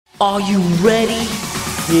Are you ready?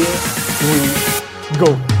 Here we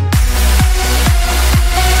go.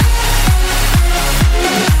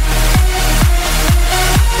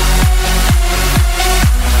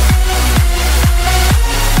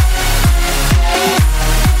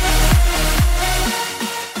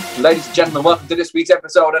 Ladies and gentlemen, welcome to this week's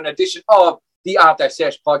episode and edition of the After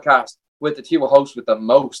Sesh podcast with the two hosts with the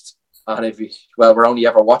most. And we're only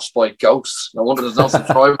ever watched by ghosts. No wonder there's no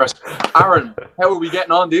subscribers. Aaron, how are we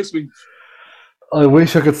getting on this week? I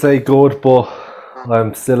wish I could say good, but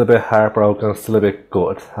I'm still a bit heartbroken. I'm still a bit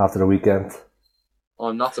good after the weekend.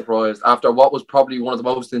 I'm not surprised. After what was probably one of the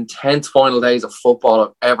most intense final days of football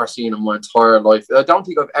I've ever seen in my entire life. I don't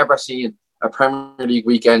think I've ever seen a Premier League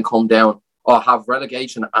weekend come down or have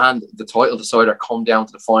relegation and the title decider come down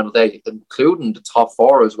to the final day, including the top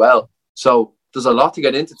four as well. So there's a lot to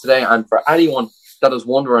get into today. And for anyone that is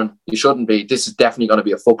wondering, you shouldn't be. This is definitely going to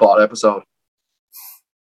be a football episode.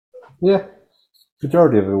 Yeah,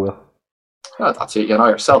 majority of it will. Oh, that's it, you know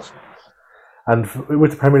yourself. And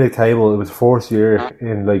with the Premier League table, it was the fourth year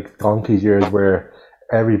in like donkey's years where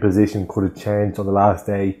every position could have changed on the last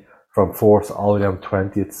day from 4th all the way down to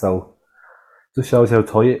 20th. So just shows how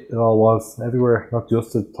tight it all was everywhere, not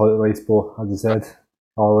just the title race, but as you said,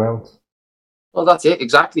 all around. Well, that's it,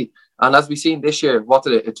 exactly. And as we've seen this year,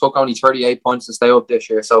 it took only 38 points to stay up this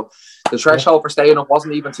year. So the threshold for staying up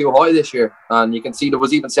wasn't even too high this year. And you can see there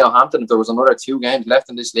was even Southampton, if there was another 2 games left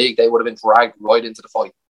in this league, they would have been dragged right into the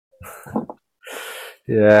fight.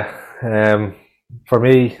 Yeah, for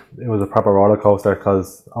me, it was a proper roller coaster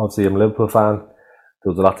because obviously I'm a Liverpool fan.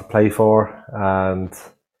 There was a lot to play for, and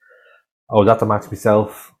I was at the match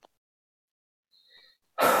myself.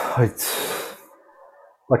 I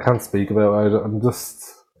can't speak about it.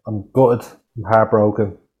 I'm gutted. I'm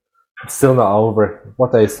heartbroken. I'm still not over it.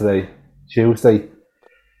 What day is today? Tuesday.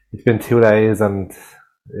 It's been 2 days and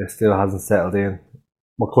it still hasn't settled in.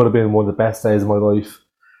 What could have been one of the best days of my life,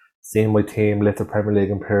 seeing my team lift the Premier League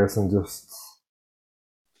in person, just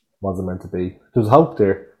wasn't meant to be. There was hope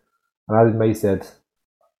there, and as May said,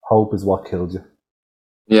 hope is what killed you.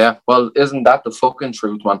 Yeah, well, isn't that the fucking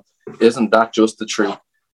truth, man? Isn't that just the truth?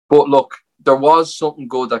 But look, there was something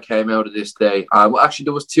good that came out of this day. Actually,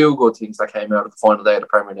 there was 2 good things that came out of the final day of the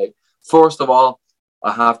Premier League. First of all,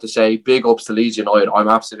 I have to say, big ups to Leeds United. I'm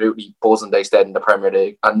absolutely buzzing they stayed in the Premier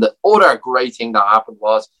League. And the other great thing that happened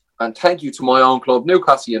was, and thank you to my own club,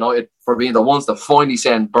 Newcastle United, for being the ones that finally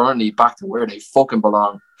send Burnley back to where they fucking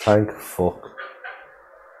belong. Thank fuck.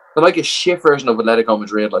 They're like a shit version of Atletico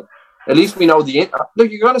Madrid. Like, at least we know look,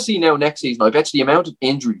 you're going to see now next season, I bet you the amount of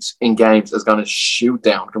injuries in games is going to shoot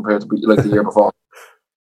down compared to like the year before.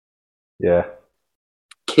 Yeah.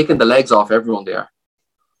 Kicking the legs off everyone there.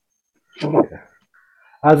 Yeah.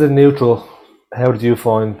 As a neutral, how did you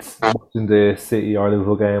find watching the City or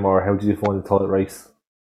Liverpool game, or how did you find the title race?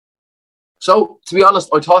 So, to be honest,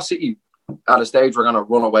 I thought City at a stage were going to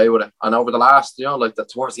run away with it. And over the last,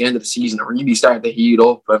 towards the end of the season, it really started to heat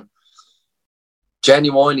up. And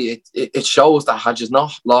genuinely, it shows that had you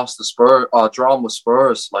not lost the Spurs or drawn with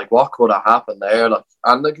Spurs, like what could have happened there? Like,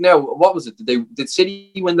 and like now, what was it? Did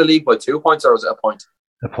City win the league by 2 points, or was it a point?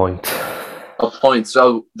 A point. A point.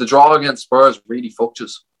 So the draw against Spurs really fucked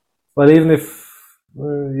us. Well, even if,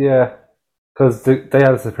 yeah, because they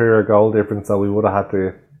had a superior goal difference, so we would have had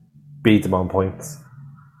to beat them on points.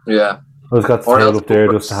 Yeah. I just got to throw it up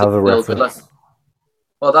there just to have a reference.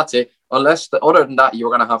 Well, that's it. Other than that, you're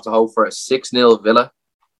going to have to hope for a 6-0 Villa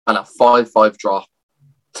and a 5-5 draw.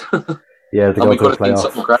 Yeah, to go to the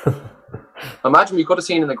playoff. Imagine we could have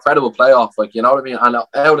seen an incredible playoff, like, you know what I mean? And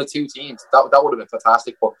out of 2 teams, that would have been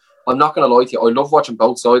fantastic. But I'm not going to lie to you. I love watching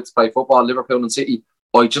both sides play football, Liverpool and City.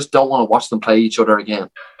 I just don't want to watch them play each other again.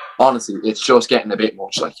 Honestly, it's just getting a bit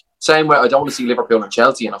much. Like, same way I don't want to see Liverpool and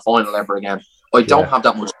Chelsea in a final ever again. I don't have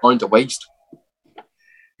that much time to waste.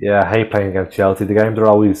 Yeah, I hate playing against Chelsea. The games are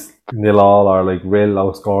always 0-0 or like real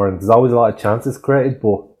low scoring. There's always a lot of chances created,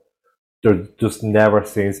 but there just never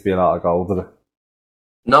seems to be a lot of goals in it.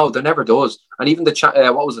 No, there never does. And even the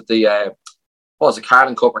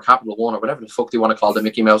Carling Cup or Capital One or whatever the fuck they want to call the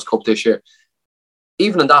Mickey Mouse Cup this year.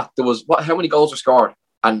 Even in that, there was how many goals were scored,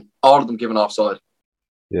 and all of them given offside.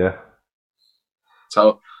 Yeah.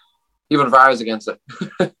 So even VAR is against it.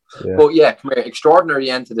 Yeah. But yeah, come here, extraordinary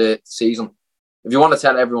end to the season. If you want to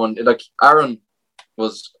tell everyone, like, Aaron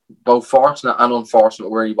was both fortunate and unfortunate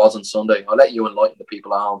where he was on Sunday. I'll let you enlighten the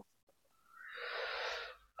people at home.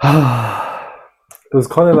 It was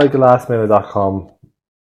kind of like a lastminute.com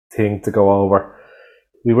thing to go over.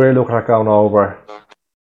 We were looking at going over,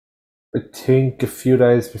 I think, a few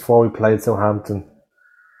days before we played Southampton,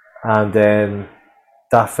 and then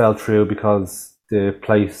that fell through because the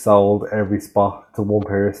place sold every spot to one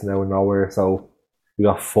person out of nowhere, so we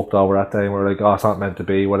got fucked over that day and we were like, oh, it's not meant to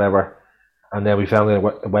be, whatever. And then we found a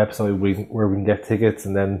website where we can get tickets,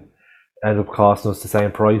 and then ended up costing us the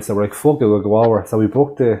same price. So we're like, fuck it, we'll go over. So we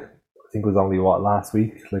booked it, I think it was only, last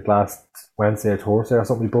week? Like last Wednesday or Thursday or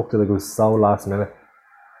something, we booked it. Like, it was so last minute.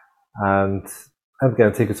 And I ended up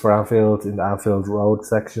getting tickets for Anfield in the Anfield Road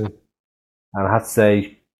section. And I have to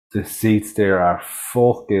say, the seats there are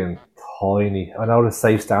fucking tiny. I know it's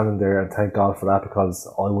safe standing there, and thank God for that, because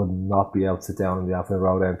I would not be able to sit down in the Anfield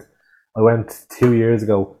Road end. I went 2 years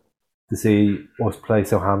ago to see us play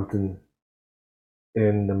Southampton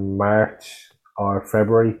in the March or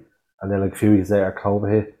February, and then like a few weeks later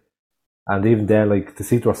COVID hit, and even then, like, the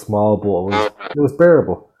seats were small, but it was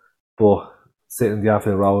bearable. But sitting in the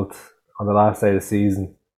Anfield Road on the last day of the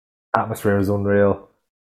season, atmosphere was unreal,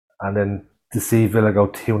 and then to see Villa go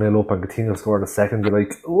 2-0 up and Coutinho score the second, you're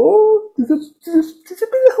like, oh, there's a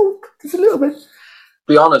bit of hope, there's a little bit.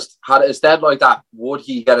 Be honest, had it instead like that, would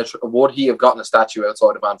he have gotten a statue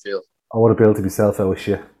outside of Anfield? I would have built it myself out of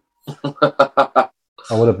shit. I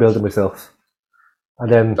would have built it myself.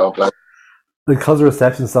 And then, because the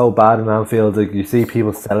reception's so bad in Anfield, like, you see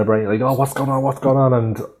people celebrating, like, oh, what's going on?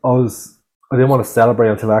 And I didn't want to celebrate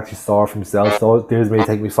until I actually saw it for myself. So there's me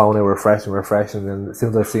taking my phone out, refreshing, and as soon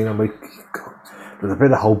as I seen it, I'm like, there's a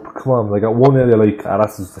bit of hope. Come on, like, at 1-0, you're like,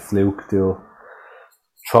 that's just a fluke. They'll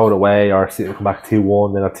throw it away or see it come back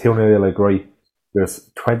 2-1. Then at 2-0, you're like, right,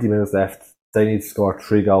 there's 20 minutes left. They need to score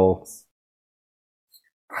 3 goals.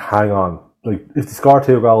 Hang on. Like, if they score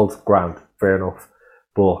 2 goals, grand, fair enough.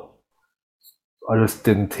 But I just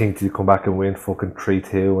didn't think they'd come back and win fucking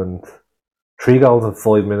 3-2, and 3 goals in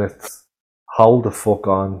 5 minutes. Hold the fuck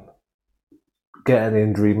on. Get an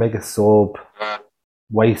injury, make a sub,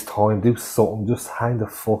 waste time, do something, just hang the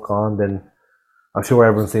fuck on. Then I'm sure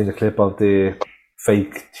everyone's seen the clip of the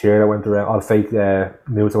fake cheer that went around, or fake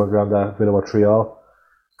news that went around that Villa were 3-0.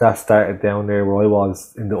 That started down there where I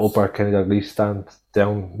was, in the upper kind of leash stand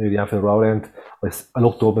down near the Anfield Road end. I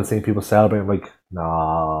looked up and seen people celebrating, like,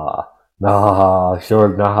 nah.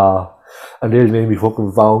 And there's made me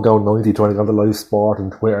fucking phone going 90 trying to go on the live sport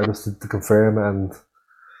and Twitter just to confirm it, and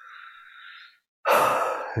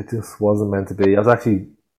it just wasn't meant to be. I was actually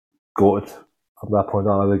gutted from that point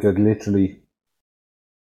on. Like, I'd literally,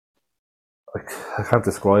 like, I can't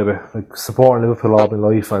describe it. Like, supporting Liverpool all my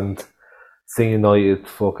life and seeing United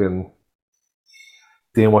fucking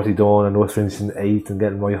doing what they done and us finishing 8th and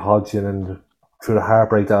getting Roy Hodgson, and through the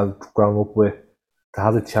heartbreak that I've grown up with, to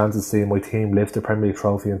have the chance of seeing my team lift the Premier League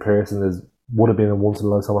trophy in person would have been a once in a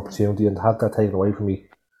lifetime opportunity, and to have that taken away from me,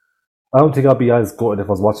 I don't think I'd be as gutted if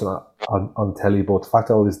I was watching it on telly, but the fact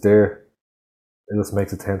that I was there, it just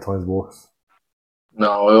makes it 10 times worse.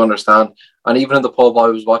 No, I understand. And even in the pub I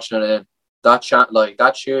was watching it in, that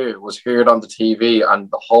cheer was heard on the TV, and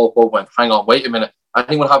the whole pub went, hang on, wait a minute,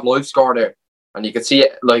 anyone have live score there? And you could see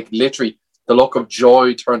it, like, literally the look of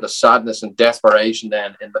joy turned to sadness and desperation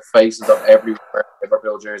then in the faces of every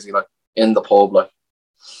Liverpool jersey, like, in the pub, like.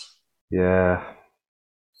 Yeah.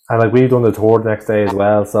 And, like, we've done the tour the next day as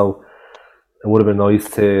well, so it would have been nice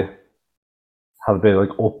to have a bit, like,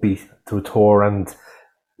 upbeat to a tour, and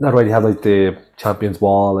not really have, like, the Champions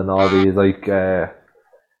Wall and all these, like,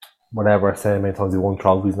 whatever, say many times we won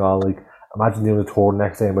trophies and all. Like, imagine doing the tour the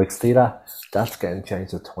next day and like, see that's getting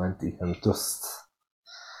changed to 20, and just,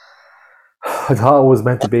 I thought it was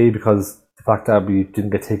meant to be, because the fact that we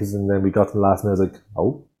didn't get tickets and then we got to the last minute, I was like,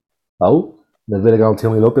 oh, and then Villa going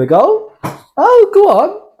 2-0 up, like, go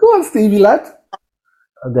on, Stevie lad.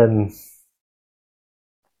 And then,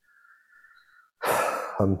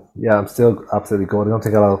 I'm still absolutely good. I don't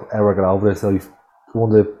think I'll ever get over this. Like,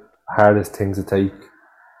 one of the hardest things to take.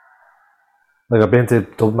 Like, I've been to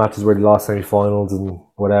double matches where they lost semi-finals and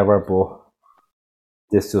whatever, but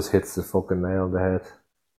this just hits the fucking nail on the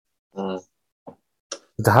head.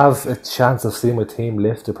 To have a chance of seeing my team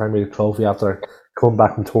lift the Premier League trophy after coming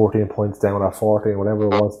back from 13 points down at 14, whatever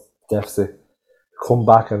it was, deficit, come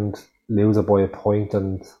back and lose it by a point,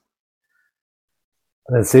 and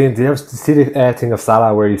then seeing, did you ever see the thing of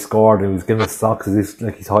Salah where he scored and he was giving his socks as if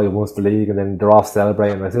like he thought he won the league, and then they're off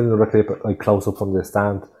celebrating. I seen another clip, like, close up from the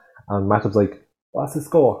stand, and Matip's like, what's the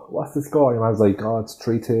score? And I was like, oh, it's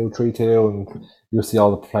 3-2, and you see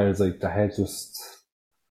all the players, like, their heads just,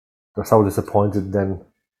 they're so disappointed. Then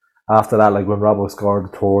after that, like, when Robbo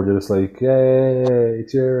scored the tour, they're just like, yay,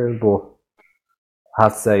 cheering. But I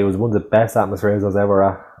have to say, it was one of the best atmospheres I was ever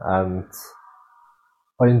at, and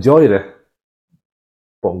I enjoyed it,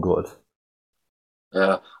 but I'm good.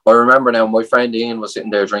 Yeah, I remember now, my friend Ian was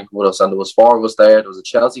sitting there drinking with us, and there was 4 of us there. There was a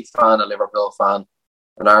Chelsea fan, a Liverpool fan,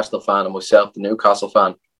 an Arsenal fan, and myself, the Newcastle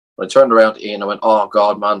fan. When I turned around to Ian, I went, "Oh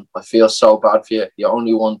God, man, I feel so bad for you. You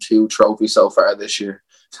only won 2 trophies so far this year."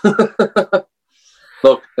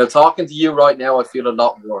 Look, now talking to you right now, I feel a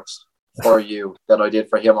lot worse for you than I did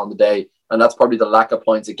for him on the day, and that's probably the lack of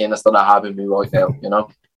points of Guinness that I have in me right now. You know.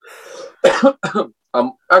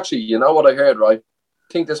 Actually, you know what I heard, right?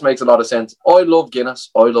 I think this makes a lot of sense. I love Guinness.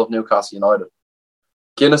 I love Newcastle United.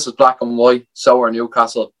 Guinness is black and white. So are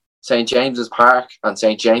Newcastle. St. James's Park and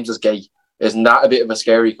St. James's Gate. Isn't that a bit of a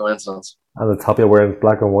scary coincidence? And the top you're wearing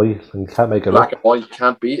black and white, and you can't make it black and white, you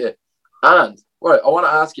can't beat it. And right, I want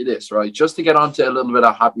to ask you this, right? Just to get on to a little bit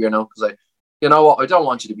of happier now, because you know what, I don't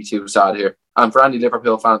want you to be too sad here. And for any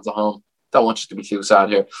Liverpool fans at home, don't want you to be too sad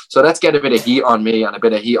here. So let's get a bit of heat on me and a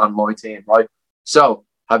bit of heat on my team, right? So,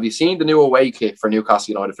 have you seen the new away kit for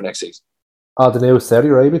Newcastle United for next season? Oh, the new Saudi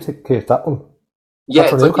Arabia kit, that one? Yeah,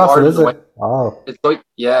 that's it's for like Newcastle, the is Ireland it? Oh.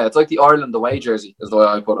 It's like the Ireland away jersey, is the way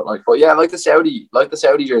I put it. Like, but yeah, like the Saudi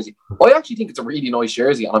jersey. I actually think it's a really nice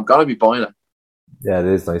jersey, and I'm gonna be buying it. Yeah, it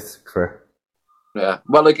is nice. Fair. Yeah,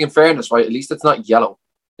 well, like in fairness, right? At least it's not yellow.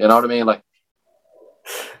 You know what I mean? Like,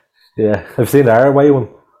 yeah, I've seen our away one.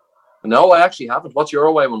 No, I actually haven't. What's your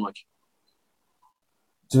away one like?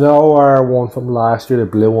 Do you know our one from last year, the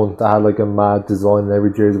blue one, that had like a mad design and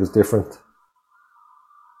every jersey was different?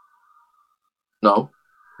 No.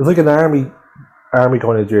 It was like an army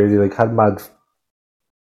kind of jersey, like had mad.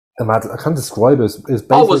 I can't describe it. It's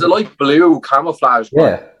basically, was it like blue camouflage?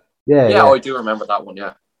 Yeah. I do remember that one.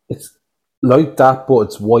 Yeah, it's like that, but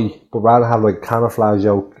it's white. But rather than have like camouflage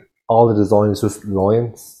yoke, all the design is just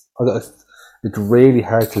lines. It's really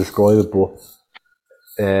hard to describe it, but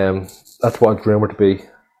that's what it's rumored to be.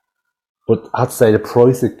 But I have to say, the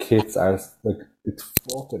price of kits are like, it's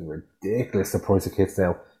fucking ridiculous. The price of kits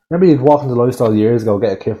now. Remember, you'd walk into Lifestyle years ago,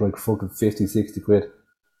 get a kit for like fucking 50, 60 quid.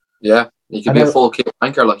 Yeah, you could be a full kit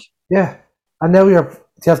anchor, like. Yeah, and now you have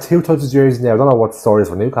 2 types of jerseys now. I don't know what the story is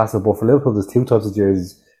for Newcastle, but for Liverpool, there's 2 types of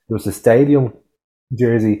jerseys. There's the stadium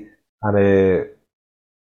jersey and a,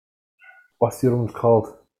 what's the other one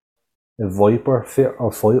called? A Viper fit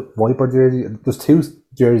or Viper jersey. There's 2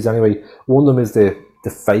 jerseys anyway. One of them is the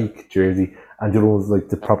fake jersey, and the other one's like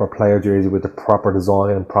the proper player jersey with the proper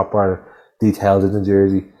design and proper details in the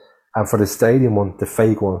jersey. And for the stadium one, the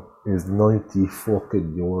fake one is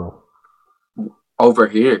 €90. Over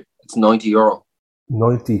here, it's €90.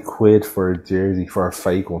 90 quid for a jersey for a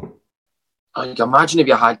fake one. Like, imagine if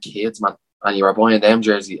you had kids, man, and you were buying them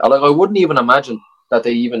jersey. I wouldn't even imagine that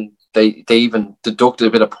they even deducted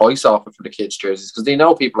a bit of price off it for the kids' jerseys, because they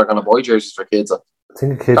know people are going to buy jerseys for kids. I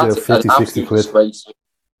think a kid is 50, 60 quid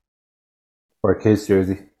for a kid's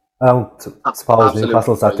jersey. I don't suppose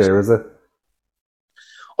Newcastle's that there, is it?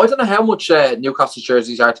 I don't know how much Newcastle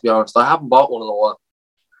jerseys are, to be honest. I haven't bought one in a while.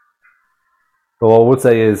 But what I would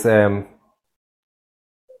say is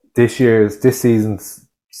this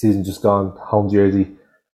season just gone, home jersey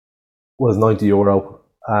was €90,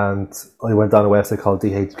 and I went down a website called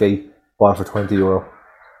DHgate, bought it for €20.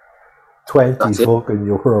 20 fucking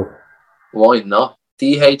euro. Why not?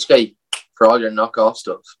 DHgate for all your knockoff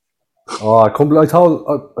stuff. Oh, I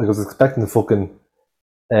was expecting the fucking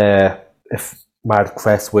if Mark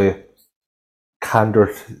Crest with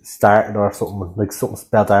Candor starting or something, like something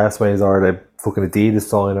spelled arseways, or the fucking Adidas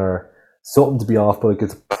sign or something to be off, but like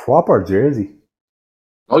it's a proper jersey.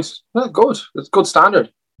 Nice. Yeah, good. It's good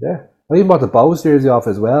standard. Yeah. I even bought the Bowes jersey off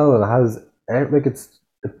as well, and it has like it's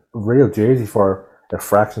a real jersey for a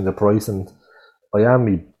fraction of the price, and I am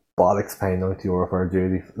me bollocks paying €90 for a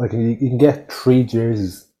jersey. Like you can get 3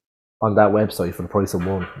 jerseys on that website for the price of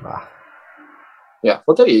one. Nah. Yeah,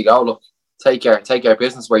 well there you go. Look, take your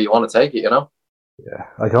business where you want to take it, you know? Yeah.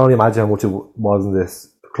 I can only imagine how much it was in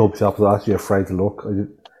this club shop. I was actually afraid to look.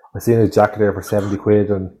 I seen a jacket there for 70 quid,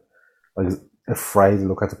 and I was afraid to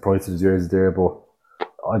look at the price of the jersey there, but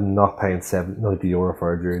I'm not paying €90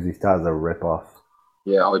 for a jersey. That is a rip-off.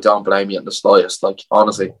 Yeah, I don't blame you in the slightest. Like,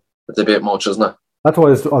 honestly, it's a bit much, isn't it? That's why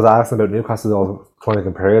I was asking about Newcastle. I was trying to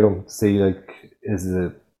compare them, see, like, is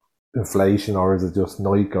it inflation, or is it just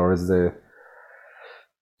Nike, or is it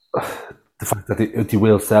the fact that they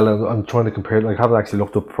will sell it. I'm trying to compare, like, I haven't actually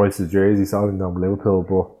looked up the price of jerseys. I don't know Liverpool,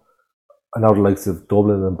 but I know the likes of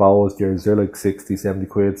Dublin and Bowes jerseys, they're like 60, 70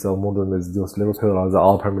 quid. So I'm wondering, is it just Liverpool, or is it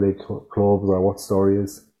all Premier League clubs, or what story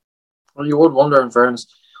is? Well, you would wonder, in fairness.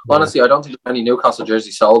 Honestly, I don't think there's any Newcastle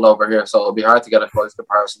jerseys sold over here, so it'll be hard to get a price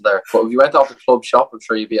comparison there. But if you went off the club shop, I'm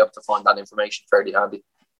sure you'd be able to find that information fairly handy.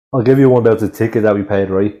 I'll give you one about the ticket that we paid,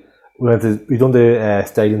 right? We done the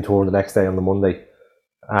stadium tour the next day on the Monday,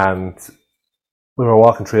 and we were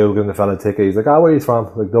walking through, giving the fella a ticket. He's like, "Oh, where are you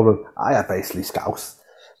from?" Like, Dublin. Yeah, basically Scouse.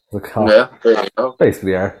 Like, Yeah, there you go.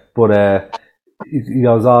 basically are. But he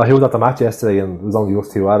goes, oh, he was at the match yesterday and it was only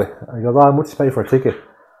us two at it. And he goes, oh, how much you pay for a ticket?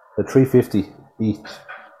 The $3.50 each.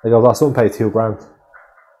 He goes, oh, someone paid $2,000.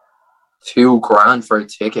 $2,000 for a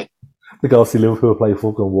ticket. To go see Liverpool play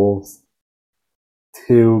fucking Wolves.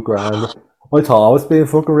 $2,000. I thought I was being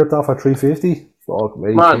fucking ripped off at $3.50. Fuck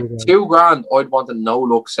me. Man, $2,000. I'd want a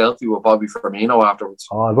no-look selfie with Bobby Firmino afterwards.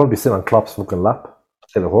 Oh, I'm going to be sitting on Klopp's fucking lap.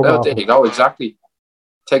 Get a hug off There him. you go, exactly.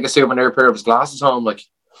 Take a souvenir pair of his glasses home, like.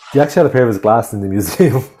 He actually had a pair of his glasses in the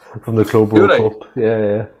museum from the Club World Cup.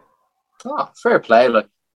 Yeah. Oh, fair play, like.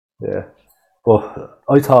 Yeah. But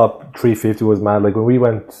I thought $3.50 was mad. Like when we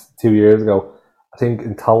went 2 years ago, I think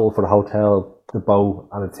in total for the hotel, the boat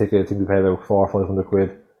and the ticket, I think we paid about £400 or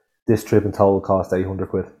 £500. This trip in total cost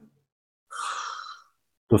 £800.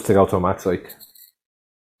 Just to go to a match, like.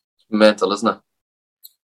 Mental, isn't it?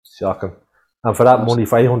 Shocking. And for that money,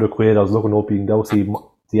 for £800, I was looking up, you can go see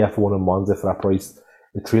the F1 in Monza for that price.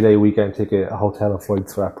 A 3-day weekend ticket, a hotel and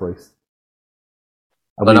flights for that price.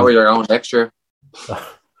 I know where you're going next year.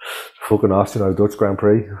 Fucking Austria or Dutch Grand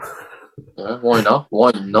Prix. Yeah, why not?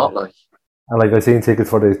 Why not? Like, and like I seen tickets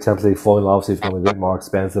for the Champions League final, obviously it's going to be a bit more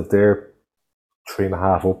expensive. They're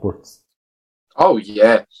 $3.5 upwards. Oh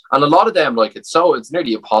yeah, and a lot of them, like it's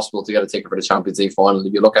nearly impossible to get a ticket for the Champions League final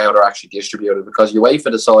if you look at how they're actually distributed, because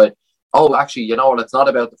UEFA decide, oh, actually, you know what? It's not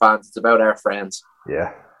about the fans; it's about our friends.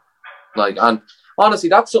 Yeah. Like, and honestly,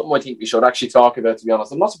 that's something I think we should actually talk about. To be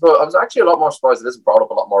honest, I was actually a lot more surprised it isn't brought up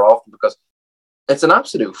a lot more often, because it's an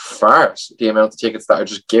absolute farce, the amount of tickets that are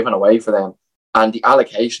just given away for them and the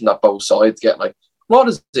allocation that both sides get. Like, what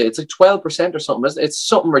is it? It's like 12% or something, isn't it? It's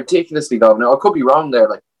something ridiculously low. Now, I could be wrong there,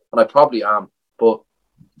 like, and I probably am, but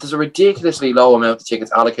there's a ridiculously low amount of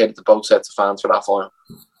tickets allocated to both sets of fans for that final.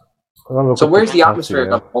 So where's the atmosphere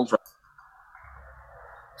going to come from?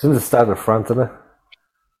 It's in the Stade de France, isn't it?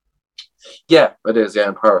 Yeah, it is, yeah,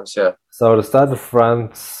 in Paris, yeah. So the Stade de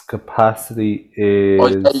France capacity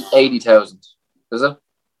is 80,000, is it?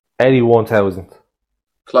 81,000.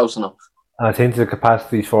 Close enough. And I think the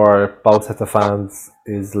capacity for both sets of fans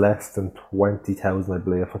is less than 20,000, I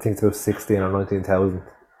believe. I think it's about 16 or 19,000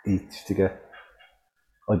 each to get,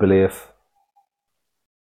 I believe.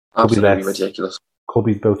 Absolutely ridiculous. Could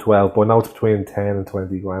be about 12, but now it's between 10 and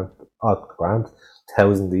 20 grand. Oh, grand.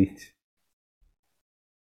 1,000 each.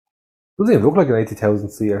 Doesn't even look like an 80,000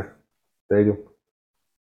 seater stadium.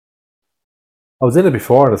 I was in it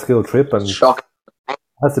before on a school trip, and Shock.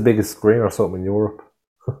 That's the biggest screen or something in Europe.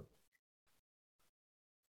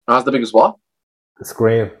 That's the biggest what? The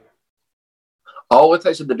screen. Oh, I thought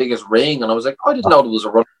you said the biggest ring, and I was like, I didn't know there was a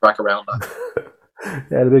running track around that.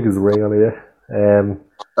 Yeah, the biggest ring on it, yeah.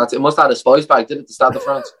 It must have had a spice bag, did it, to Stade de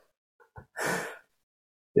France?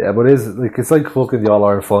 Yeah, but it's like fucking the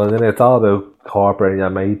All-Ireland final, isn't it? It's all about corporate and your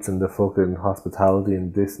mates and the fucking hospitality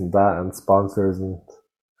and this and that and sponsors, and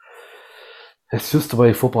it's just the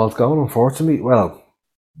way football's going, unfortunately. Well,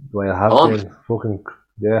 the way it has been.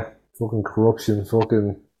 Fucking corruption,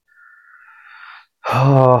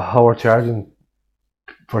 how we're charging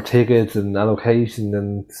for tickets and allocation,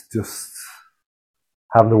 and just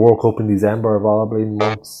having the World Cup in December of all bleeding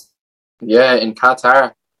months. Yeah, in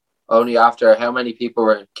Qatar, only after how many people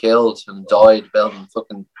were killed and died building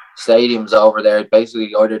fucking stadiums over there,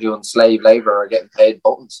 basically either doing slave labour or getting paid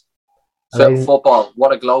buttons. Football,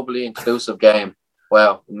 what a globally inclusive game.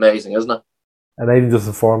 Wow, amazing, isn't it? And Aidan just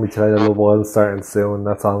informed me today that Love Island's starting soon.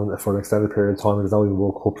 That's on for an extended period of time. There's no even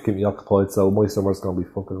World Cup to keep me occupied, so my summer's going to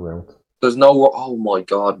be fucking around. There's no... Oh my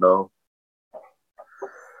God, no.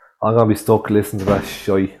 I'm going to be stuck listening to that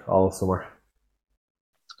shite all summer.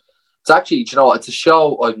 It's actually, you know what, it's a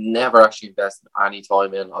show I've never actually invested any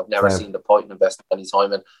time in. I've never seen the point in investing any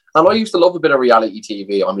time in. And I used to love a bit of reality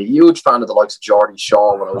TV. I'm a huge fan of the likes of Geordie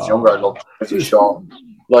Shaw. When I was younger, I loved Geordie Shaw.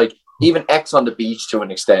 Like, even X on the Beach to an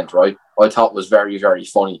extent, right? I thought was very, very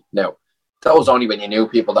funny. Now, that was only when you knew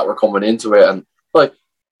people that were coming into it. And, like,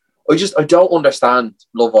 I don't understand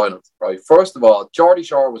Love Island, right? First of all, Geordie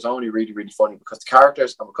Shaw was only really, really funny because the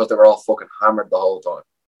characters and because they were all fucking hammered the whole time,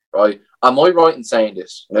 right? Am I right in saying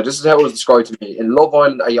this? Now, this is how it was described to me. In Love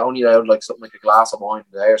Island, are you only allowed, like, something like a glass of wine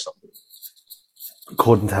a day or something?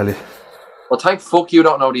 Couldn't tell you. Well, thank fuck you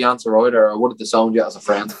don't know the answer either. I would have disowned you as a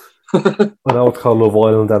friend. I know it's called Love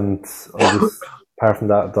Island, and apart from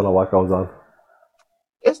that, I don't know what goes on.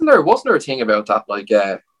 Wasn't there a thing about that? Like,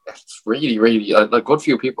 it's really, really like good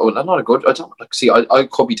few people. Not a good. I don't like. See, I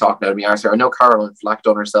could be talking out of my arse here. I know Caroline Flack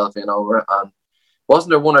done herself in over it, and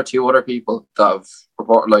wasn't there one or two other people that have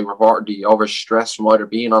reported the overstress from either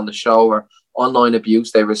being on the show or online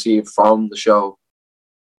abuse they received from the show?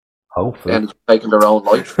 Hopefully, and taking their own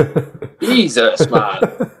life. Jesus, man.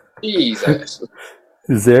 Jesus.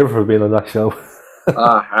 Deserve for being on that show.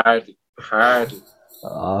 Hardly. I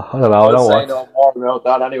don't know. I I'll don't say watch. no more about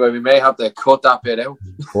that anyway. We may have to cut that bit out.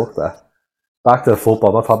 Fuck that. Back to football.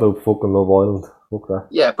 I'm not talking about fucking Love Island. Fuck that.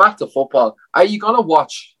 Yeah, back to football. Are you going to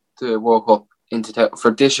watch the World Cup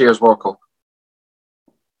for this year's World Cup?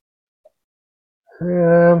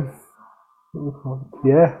 Yeah.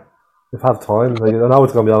 If I have time. Like, I know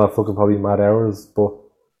it's going to be on a fucking probably mad hours, but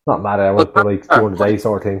not mad hours, but like during the day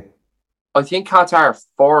sort of thing. I think Qatar are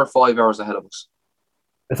 4 or 5 hours ahead of us.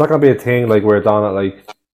 It's not going to be a thing like we're done at like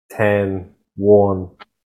 10, 1,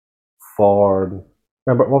 4.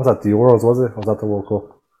 Remember, what was that? The Euros, was it? Or was that the World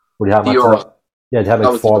Cup? Where you had The Euros. Yeah, you had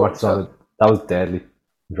like 4 matches Euros, on it. That was deadly.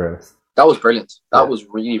 Andreas. That was brilliant. That was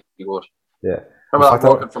really, really good. Yeah. Remember that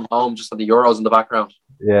working from home, just on the Euros in the background?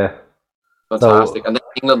 Yeah. Fantastic. And then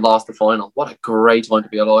England lost the final. What a great time to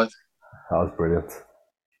be alive. That was brilliant.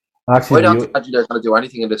 Actually, I don't imagine they're going to do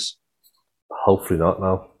anything in this. Hopefully not,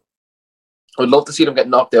 no. I'd love to see them get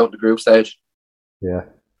knocked out in the group stage. Yeah.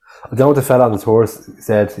 I don't know what the fella on the tour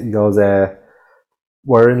said. He goes,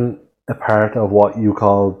 we're in a part of what you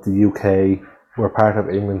call the UK. We're part of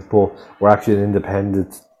England, but we're actually an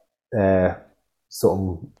independent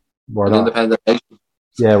something. We're An not, independent nation.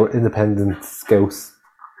 Yeah, we're independent Scouts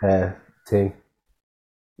team.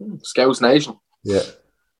 Scouts nation. Yeah.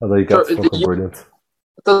 I think that's fucking brilliant.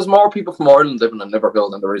 There's more people from Ireland living in Liverpool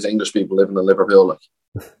than there is English people living in Liverpool. Like.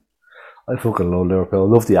 I fucking love Liverpool. I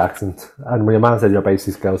love the accent. And when your man said you're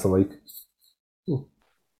basically Scouts, I'm like...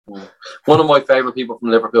 One of my favourite people from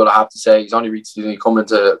Liverpool, I have to say, he's only recently come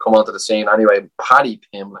onto the scene anyway, Paddy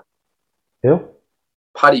Pimblett. Who?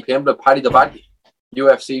 Paddy Pimblett, Paddy the Baddy.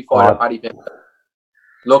 UFC fighter, Paddy Pimblett.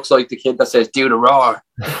 Looks like the kid that says, do the roar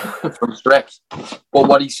from Shrek. But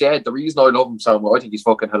what he said, the reason I love him so much, I think he's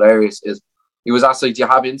fucking hilarious, is he was asked, like, do you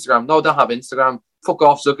have Instagram? No, I don't have Instagram. Fuck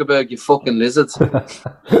off, Zuckerberg, you fucking lizard.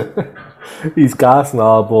 He's gas and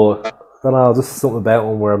all, but I don't know, just something about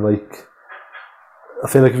him where I'm like, I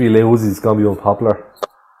feel like if he loses, he's going to be unpopular.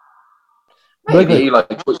 Maybe,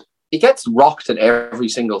 he gets rocked in every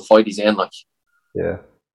single fight he's in, like. Yeah.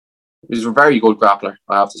 He's a very good grappler,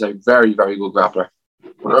 I have to say. Very, very good grappler.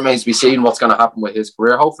 But it remains to be seen what's going to happen with his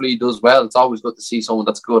career. Hopefully he does well. It's always good to see someone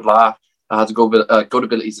that's a good laugh, that has a good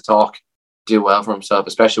ability to talk, do well for himself,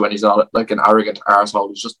 especially when he's not like an arrogant arsehole.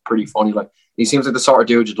 He's just pretty funny. Like, he seems like the sort of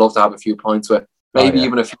dude you'd love to have a few pints with. Maybe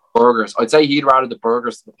even a few burgers. I'd say he'd rather the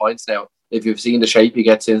burgers than the pints now, if you've seen the shape he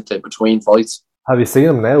gets into between fights. Have you seen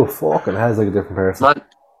him now? Fucking hell's like a different person. Man,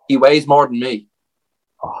 he weighs more than me.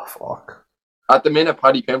 Oh, fuck. At the minute,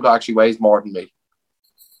 Paddy Pimblett actually weighs more than me.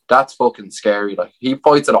 That's fucking scary. Like, he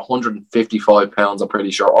fights at 155 pounds, I'm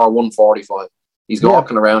pretty sure, or 145. He's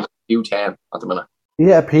walking around at 210 at the minute.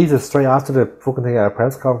 Yeah, pizza straight after the fucking thing at a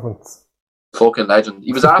press conference. Fucking legend.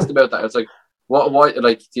 He was asked about that. It's like, why?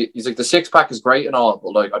 Like, he's like, the 6-pack is great and all,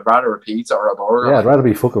 but like, I'd rather a pizza or a burger. Yeah, I'd rather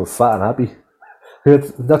be fucking fat and happy.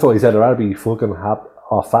 That's what he said. I'd rather be fucking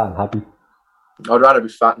fat and happy. I'd rather be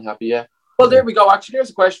fat and happy. Yeah. Well, there we go. Actually, here's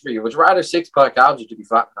a question for you: would you rather 6-pack abs or to be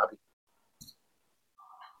fat and happy?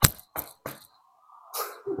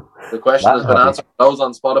 The question has been answered. Those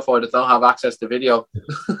on Spotify that don't have access to video.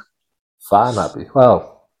 Fat and happy.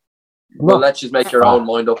 Well, let's just make your own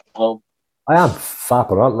mind up at home. I am fat,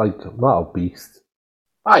 but I'm not obese.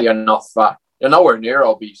 You're not fat. You're nowhere near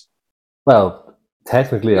obese. Well,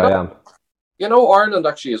 technically I am. You know, Ireland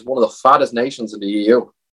actually is one of the fattest nations in the EU.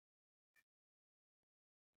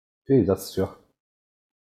 Geez, that's a shock.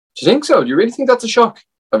 Do you think so? Do you really think that's a shock?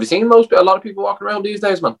 Have you seen a lot of people walking around these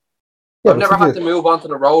days, man? Yeah, I've never had to move onto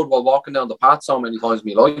the road while walking down the path so many times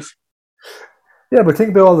in my life. Yeah, but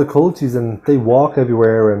think about all the cultures, and they walk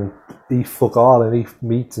everywhere and eat fuck all and eat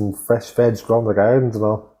meat and fresh veg grown in the gardens and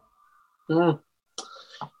all.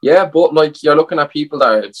 Yeah, but like, you're looking at people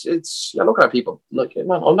there. You're looking at people like,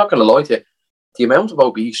 man, I'm not going to lie to you. The amount of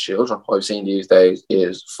obese children I've seen these days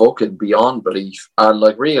is fucking beyond belief. And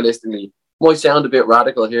like, realistically, might sound a bit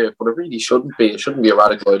radical here, but it really shouldn't be. It shouldn't be a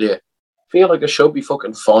radical idea. I feel like it should be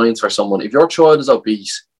fucking fines for someone. If your child is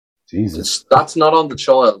obese, Jesus, that's not on the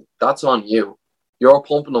child. That's on you. You're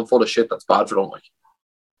pumping them full of shit that's bad for them. Like,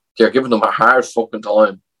 you're giving them a hard fucking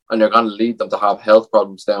time, and you're going to lead them to have health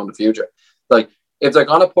problems down the future. Like, if they're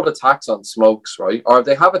going to put a tax on smokes, right? Or if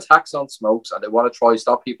they have a tax on smokes and they want to try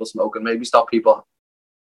stop people smoking,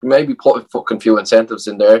 maybe put a fucking few incentives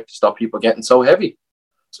in there to stop people getting so heavy.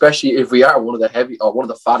 Especially if we are one of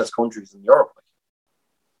the fattest countries in Europe.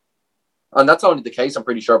 And that's only the case, I'm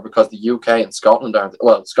pretty sure, because the UK and Scotland aren't,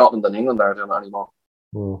 well, Scotland and England aren't in it anymore.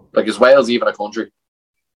 Like, is Wales even a country?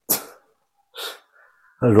 I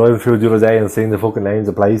was driving through the other day and seeing the fucking names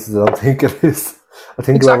of places. I don't think it is. I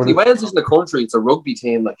think Exactly. Wales isn't a country; it's a rugby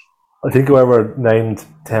team. Like, I think whoever named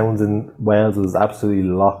towns in Wales is absolutely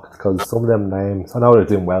locked because some of them names. I know they're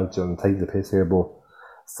doing Welsh and taking the piss here, but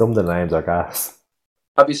some of the names are gas.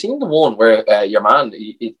 have you seen the one where your man,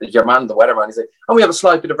 the weatherman, he's like, "And we have a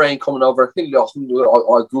slight bit of rain coming over.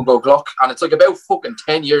 I'll Google Glock," and it's like about fucking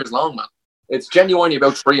 10 years long, man. It's genuinely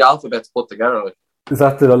about 3 alphabets put together. Like, Is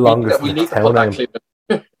that the longest we need to town put that name? clip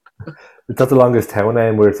in. Is that the longest town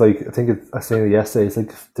name? Where it's like I seen it yesterday. It's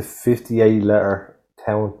like the 58-letter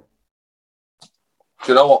town. Do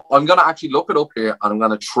you know what? I'm gonna actually look it up here, and I'm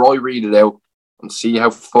gonna try read it out and see how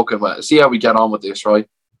we get on with this, right?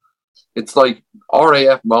 It's like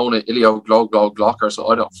RAF Mona Ilio Glocker, so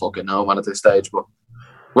I don't fucking know, man, at this stage. But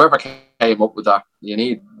whoever came up with that, you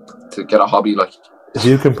need to get a hobby. Like, If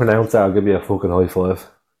you can pronounce that, I'll give you a fucking high five.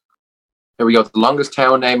 here we go. The longest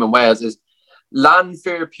town name in Wales is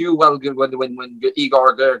Lanfair Pew. Well, when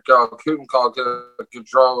Igor Kutenkog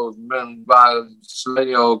Control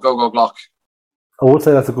Slidio Go Glock. I would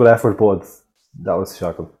say that's a good effort, but that was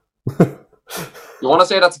shocking. You want to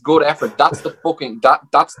say that's a good effort? That's the fucking that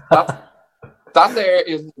there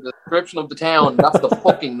is the description of the town. That's the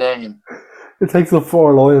fucking name. It takes up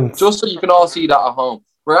 4 lines. Just so you can all see that at home.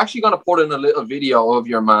 We're actually going to put in a little video of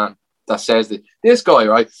your man that says that this guy,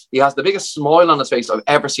 right? He has the biggest smile on his face I've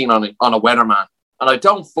ever seen on a weatherman, and I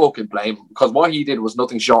don't fucking blame him because what he did was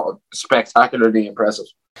nothing short of spectacularly impressive.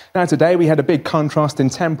 Now today we had a big contrast in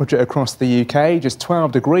temperature across the UK, just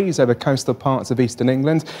 12 degrees over coastal parts of eastern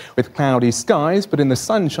England with cloudy skies, but in the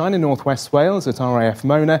sunshine in northwest Wales at RAF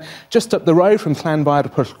Mona, just up the road from Llanfair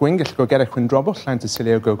Pwllgwyn, Gellgorgera Quindrobwll,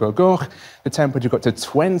 Llantysilio Gogogwch, the temperature got to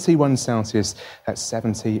 21 Celsius, that's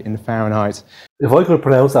 70 in Fahrenheit. If I could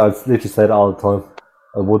pronounce that, I'd literally say it all the time.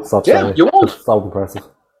 I would stop saying it. Yeah, you would. It's so impressive.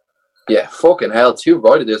 Yeah, fucking hell, too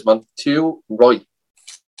right it is, man. Too right.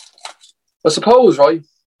 I suppose, right?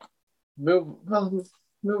 Moving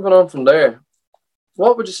on from there,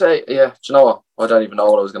 what would you say? Yeah, do you know what? I don't even know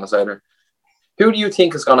what I was going to say there. Who do you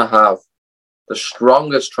think is going to have the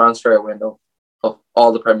strongest transfer window of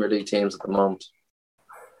all the Premier League teams at the moment?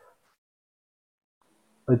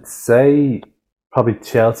 I'd say probably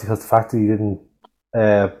Chelsea because the fact that he didn't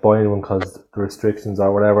buy anyone because the restrictions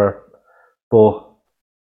or whatever. But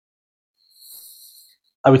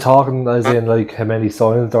are we talking as in like how many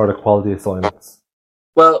signings or the quality of signings?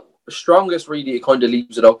 Well, strongest really, it kind of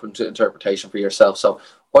leaves it open to interpretation for yourself. So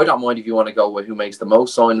I don't mind if you want to go with who makes the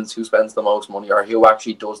most signings, who spends the most money, or who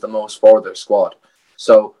actually does the most for their squad.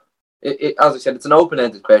 So, as I said, it's an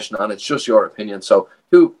open-ended question, and it's just your opinion. So,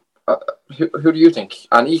 who do you think?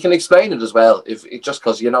 And you can explain it as well, if just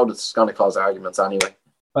because you know this is going to cause arguments anyway.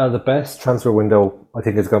 Well, the best transfer window I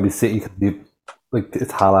think is going to be City.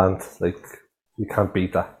 It's Haaland. Like, you can't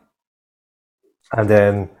beat that. And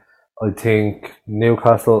then I think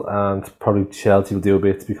Newcastle and probably Chelsea will do a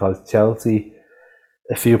bit because Chelsea,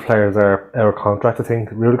 a few players are out of contract, I think.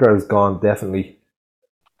 Rudiger is gone, definitely.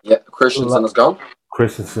 Yeah, Christensen is gone.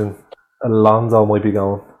 Christensen. Alonso might be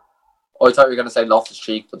gone. I thought you were going to say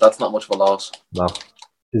Loftus-Cheek, but that's not much of a loss. No.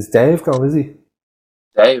 Is Dave gone, is he?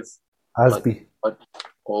 Dave? Asby. I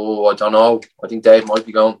don't know. I think Dave might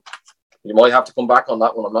be gone. You might have to come back on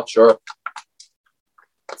that one, I'm not sure.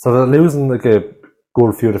 So they're losing like a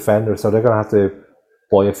good few defenders, so they're going to have to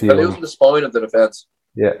buy a few. They're losing the spine of the defence.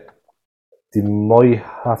 Yeah. They might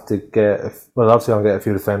have to obviously going to get a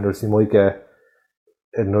few defenders. They might get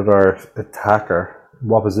another attacker.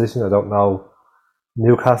 What position? I don't know.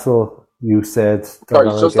 Newcastle, you said... Sorry,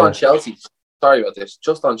 just on Chelsea. Sorry about this.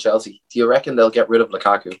 Just on Chelsea. Do you reckon they'll get rid of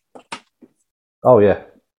Lukaku? Oh, yeah.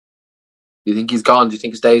 Do you think he's gone? Do you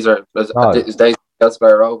think his days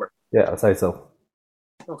elsewhere are over? Yeah, I'd say so.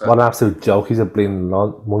 Okay. What an absolute joke. He's a bleeding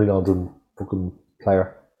money laundering fucking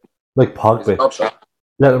player. Like Pogba.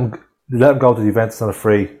 Let him go to Juventus on a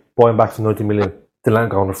free, buy him back for 90 million, then let him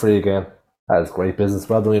go on a free again. That is great business.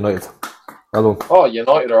 Well done, United. Well done. Oh,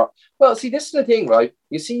 United are... Well, see, this is the thing, right?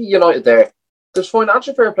 You see United there. There's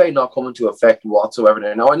financial fair play not coming to effect whatsoever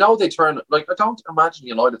there. Now, I know they turn... Like, I don't imagine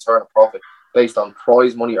United turn a profit based on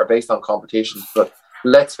prize money or based on competition, but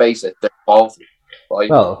let's face it, they're awful, right?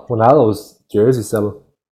 Well, Ronaldo's jersey selling.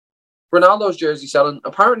 Ronaldo's jersey selling.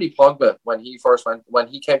 Apparently, Pogba, when he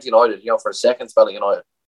came to United, for a second spell at United,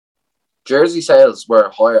 jersey sales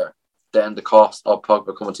were higher than the cost of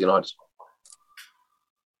Pogba coming to United.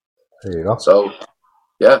 There you go. So,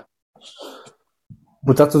 yeah.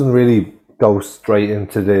 But that doesn't really go straight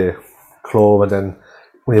into the club, and then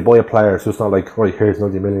when you buy a player, it's just not like, right, here's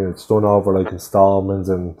 90 million. It's done over like installments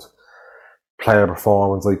and player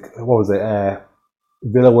performance. Like, what was it?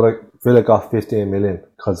 Villa got 15 million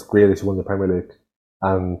because Grealish won the Premier League,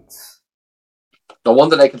 and No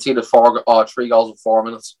wonder they conceded 3 goals in 4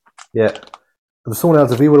 minutes. Yeah. There's someone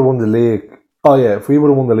else, if we would have won the league... Oh, yeah, if we would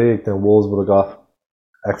have won the league, then Wolves would have got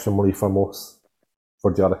extra money from us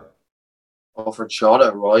for Jota. Oh, for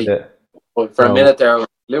Jota, right. Yeah. But for a minute there,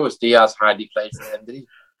 Luis Diaz hardly played for him, did he?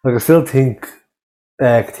 Like, I still think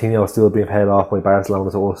Coutinho is still being paid off by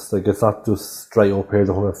Barcelona to us. Like, it's not just straight up, here's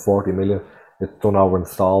 140 million. It's done over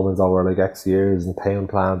installments over like X years and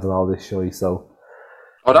payment plans and all this shit. So,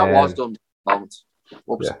 that was done. Oops,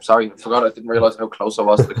 yeah. Sorry, I forgot. I didn't realise how close I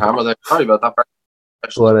was to the camera there. Sorry about that. But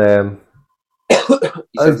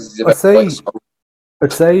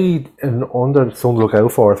I'd say under someone to look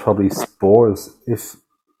out for is probably Spurs. If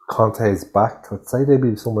Conte is back, I'd say they'd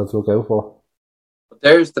be someone to look out for. But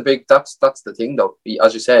there's the big. That's the thing, though.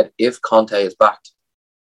 As you said, if Conte is backed,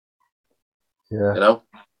 yeah, you know,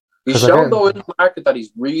 he's shown though in the market that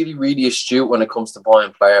he's really, really astute when it comes to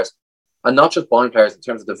buying players. And not just buying players in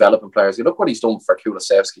terms of developing players. You look what he's done for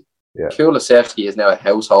Kulusevski. Yeah. Kulusevski is now a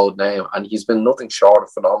household name, and he's been nothing short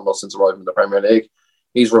of phenomenal since arriving in the Premier League.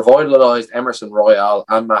 He's revitalised Emerson Royale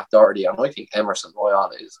and Matt Doherty, and I think Emerson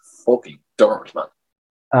Royale is fucking dirt, man.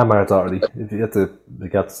 And Matt Doherty. You have to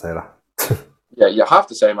say that. Yeah, you have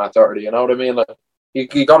to say Matt Doherty. You know what I mean? Like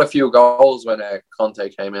he got a few goals when Conte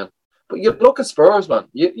came in. But you look at Spurs, man.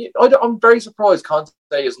 I'm very surprised Conte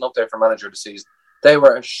isn't up there for manager of the season. They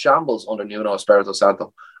were a shambles under Nuno Espirito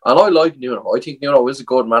Santo. And I like Nuno. I think Nuno is a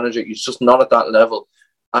good manager. He's just not at that level.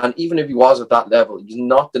 And even if he was at that level, he's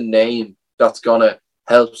not the name that's going to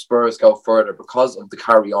help Spurs go further because of the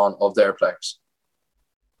carry-on of their players.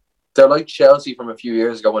 They're like Chelsea from a few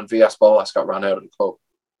years ago when Villas-Boas got run out of the club.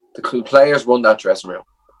 The players run that dressing room.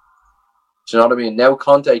 Do you know what I mean? Now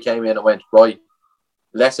Conte came in and went, right,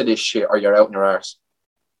 less of this shit or you're out in your arse.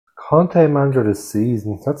 Conte manager this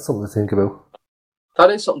season, that's something to think about. That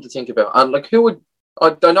is something to think about. And like, who would...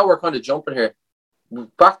 I know we're kind of jumping here. We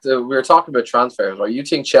were talking about transfers, right? You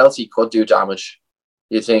think Chelsea could do damage?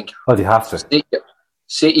 You think... Oh, you have to.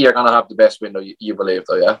 City are going to have the best window, you believe,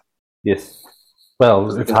 though, yeah? Yes.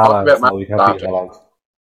 Well, it's Haaland, so we can't beat Haaland.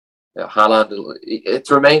 Yeah, Haaland, it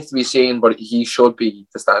remains to be seen, but he should be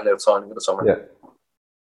the standout signing of the summer. Yeah.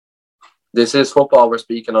 This is football we're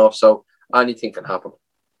speaking of, so anything can happen.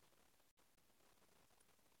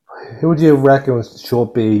 Who would you reckon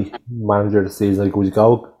should be manager of the season? Like, would you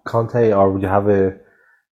go Conte, or would you have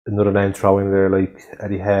another name thrown in there, like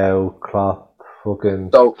Eddie Howe, Klopp,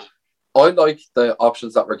 fucking... So, I like the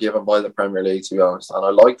options that were given by the Premier League, to be honest, and I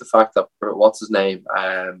like the fact that, what's his name?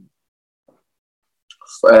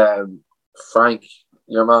 Frank,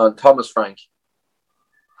 your man, Thomas Frank.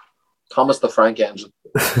 Thomas the Frank Engine.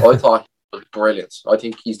 I thought he was brilliant. I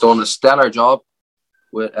think he's done a stellar job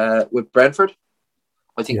with Brentford.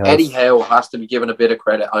 I think Eddie Howe has to be given a bit of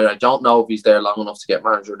credit. I don't know if he's there long enough to get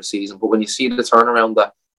manager of the season, but when you see the turnaround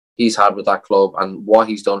that he's had with that club and what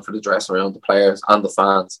he's done for the dressing room, the players and the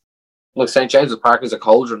fans. Look, St. James's Park is a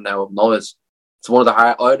cauldron now of noise. It's one of the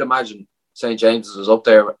hard... I'd imagine St. James's is up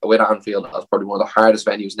there with Anfield as probably one of the hardest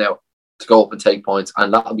venues now to go up and take points,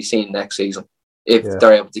 and that'll be seen next season if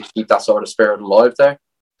they're able to keep that sort of spirit alive there.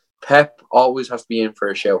 Pep always has to be in for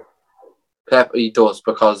a show. Pep, he does,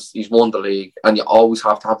 because he's won the league, and you always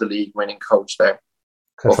have to have the league winning coach there.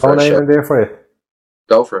 Can I throw a name in there for you?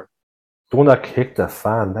 Go for it. The one that kicked a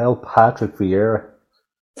fan, Patrick Vieira.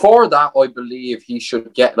 For that, I believe he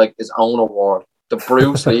should get like his own award, the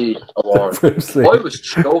Bruce Lee Award. Bruce Lee. I was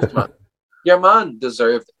chuffed, man. Your man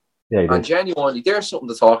deserved it. Yeah, he did. And genuinely, there's something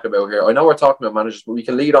to talk about here. I know we're talking about managers, but we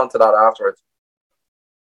can lead on to that afterwards.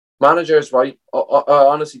 Managers, right? I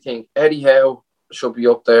honestly think Eddie Howe should be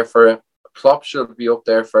up there for it. Klopp should be up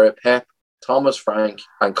there for it. Pep, Thomas Frank,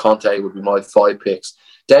 and Conte would be my 5 picks.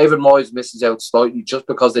 David Moyes misses out slightly just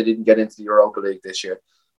because they didn't get into the Europa League this year.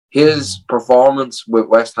 His performance with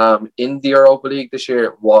West Ham in the Europa League this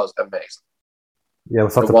year was amazing. Yeah,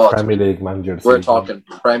 it's not the Premier League manager of the season. season. We're talking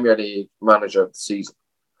Premier League manager of the season.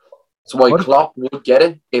 So why Klopp would get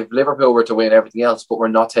it if Liverpool were to win everything else, but we're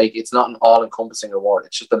not taking... It's not an all-encompassing award.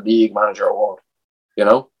 It's just a league manager award, you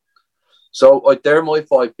know? So they're my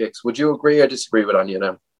 5 picks. Would you agree or disagree with any of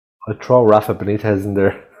them? I'd throw Rafa Benitez in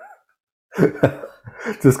there.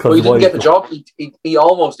 Just well, he didn't get the job. He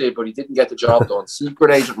almost did, but he didn't get the job done.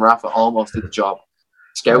 Secret agent Rafa almost did the job.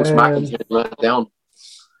 Scouts McIntyre let down.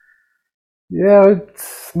 Yeah, I'm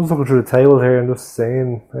just looking through the table here and just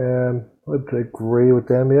saying, I'd agree with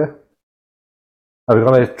them, yeah. Are we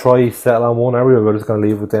going to try settle on one, are we, or we're just going to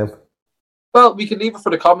leave it with them? Well, we can leave it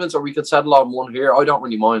for the comments, or we could settle on one here. I don't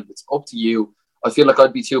really mind. It's up to you. I feel like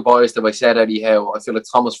I'd be too biased if I said Eddie Howe. I feel like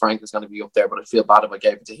Thomas Frank is going to be up there, but I'd feel bad if I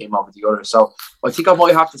gave it to him over the other. So I think I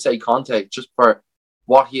might have to say Conte, just for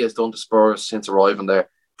what he has done to Spurs since arriving there,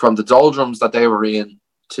 from the doldrums that they were in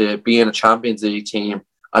to being a Champions League team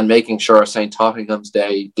and making sure St. Tottenham's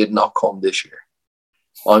Day did not come this year.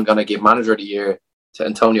 I'm going to give Manager of the Year to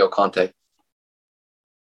Antonio Conte.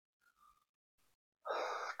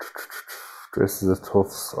 This is a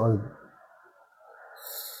tough. I'm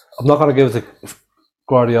not going to give it to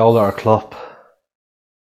Guardiola or Klopp.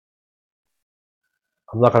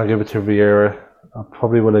 I'm not going to give it to Vieira. I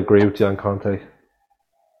probably will agree with you on Conte.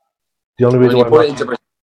 The only reason when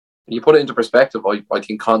you put it into perspective, I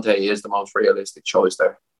think Conte is the most realistic choice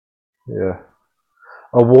there. Yeah.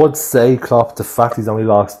 I would say Klopp, the fact he's only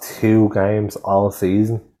lost 2 games all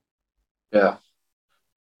season. Yeah.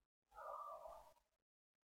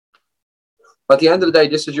 At the end of the day,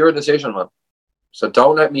 this is your decision, man. So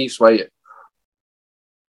don't let me sway you.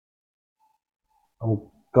 I'm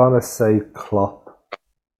gonna say Klopp.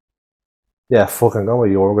 Yeah, fucking go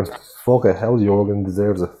with Jurgen. Fuck it, hell Jurgen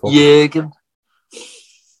deserves it. Jurgen.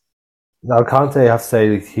 Now Conte, I have to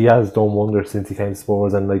say, he has done wonders since he came to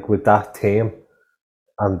Spurs, and like with that team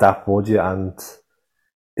and that budget, and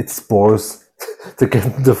it's Spurs to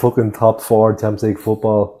get the fucking top 4 Champions League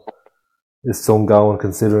football is some going,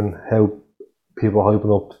 considering how people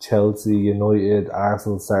hyping up Chelsea, United,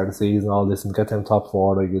 Arsenal start the season, all this, and get them top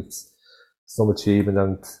 4, like it's some achievement.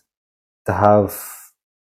 And to have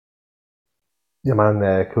your man,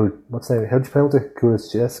 what's his name? How do you pronounce it?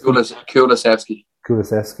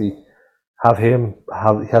 Kulusevski. Have him.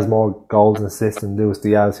 He has more goals and assists than Luis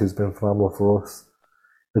Diaz, who's been phenomenal for us.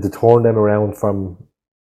 But to turn them around from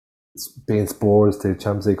being Spurs to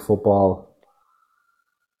Champions League football,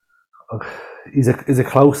 he's a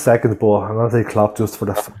close second. But I'm going to say Klopp just for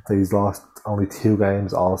the fact that he's lost only 2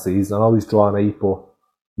 games all season. I know he's drawn 8, but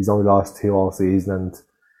he's only lost 2 all season, and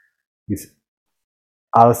he's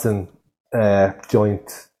Alisson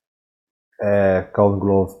joint Golden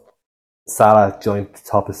Glove, Salah joint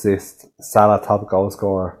top assist, Salah top goal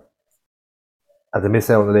scorer, and they miss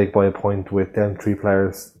out on the league by a point with them 3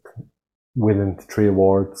 players winning 3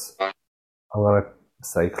 awards. I'm gonna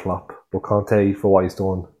say Klopp, but Conte for what he's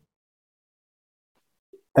done.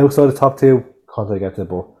 Outside the top 2, Conte gets it,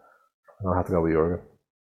 but I'm gonna have to go with Jurgen.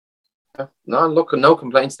 No, look, no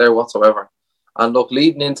complaints there whatsoever. And look,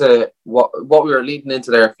 leading into what we were leading into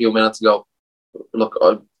there a few minutes ago, look,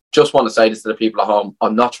 I just want to say this to the people at home.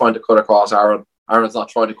 I'm not trying to cut across Aaron. Aaron's not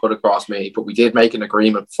trying to cut across me, but we did make an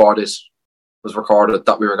agreement before this was recorded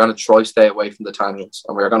that we were going to try stay away from the tangents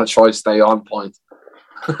and we were going to try stay on point.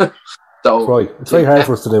 So right, it's very hard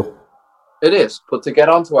for us to do. It is, but to get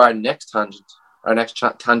on to our next tangent, our next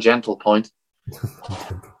tangential point,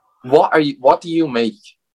 what do you make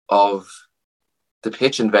of the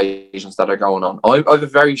pitch invasions that are going on? I have a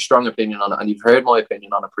very strong opinion on it, and you've heard my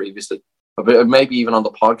opinion on it previously. But maybe even on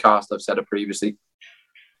the podcast, I've said it previously.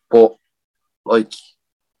 But like,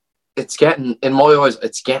 it's getting, in my eyes,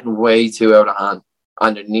 it's getting way too out of hand,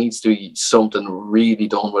 and there needs to be something really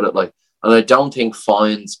done with it. Like, and I don't think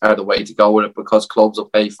fines are the way to go with it, because clubs will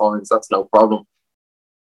pay fines. That's no problem.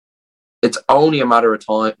 It's only a matter of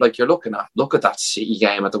time. Like, look at that City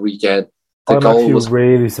game at the weekend. I'm actually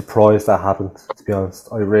really surprised that happened, to be honest.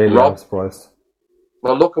 I really am surprised.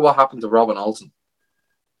 Well, look at what happened to Robin Olsen.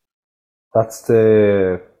 That's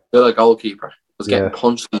the goalkeeper was getting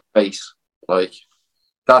punched in the face. Like,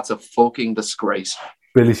 that's a fucking disgrace.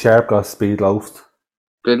 Billy Sharp got speed loafed.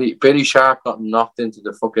 Billy Sharp got knocked into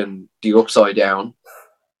the upside down.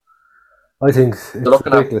 I think it's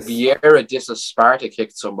looking ridiculous. At Vieira did a Sparta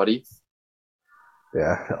kicked somebody.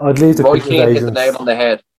 Yeah, I'd leave the Roy Keane hit the nail on the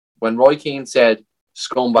head. When Roy Keane said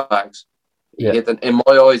scumbags, in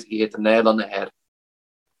my eyes, he hit the nail on the head.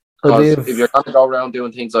 Because if you're going to go around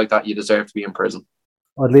doing things like that, you deserve to be in prison.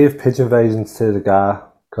 I'd leave pitch invasions to the guy,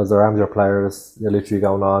 because they're amateur players. They're literally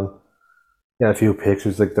going on. Yeah, a few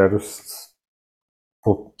pictures, like they're just.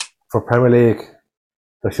 But for Premier League,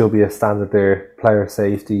 there should be a standard there, player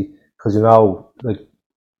safety, because like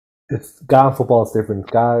it's GAN football is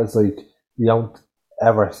different. GAN is like you don't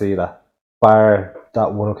ever see that, bar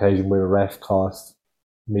that one occasion where a ref cost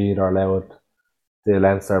Mead or allowed the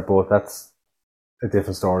Leinster, but that's a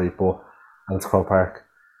different story. But and it's Croke Park.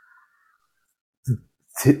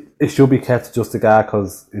 It should be kept just a guy,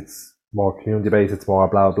 because it's more community based. It's more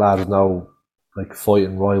blah blah. There's no like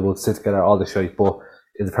fighting rivals sit together all the shit. But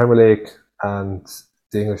in the Premier League and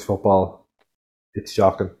the English football, it's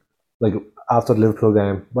shocking. Like after the Liverpool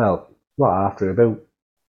game, well, not after, about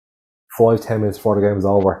 5-10 minutes before the game was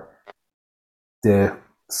over, the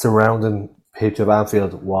surrounding pitch of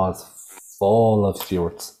Anfield was full of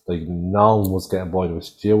stewards. Like no one was getting by. There was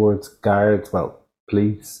stewards, guards,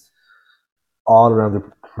 police, all around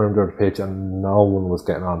the perimeter of the pitch and no one was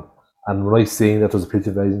getting on. And when I seen that there was a pitch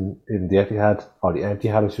invasion in the Etihad, or the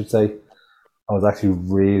Etihad I should say, I was actually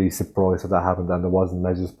really surprised that happened and there wasn't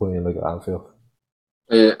measures put in like at Anfield.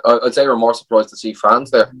 I'd say we're more surprised to see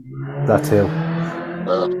fans there. That too.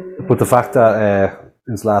 But the fact that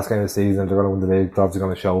in this last game of the season they're going to win the league, they're obviously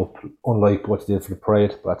going to show up, unlike what they did for the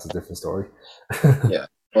parade, but that's a different story. Yeah,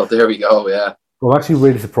 well there we go, yeah. I'm actually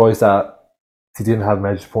really surprised that they didn't have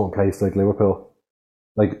measures put in place like Liverpool.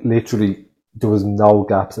 Like literally, there was no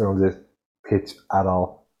gaps around the pitch at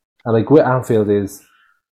all. And like with Anfield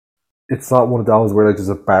it's not one of those where like there's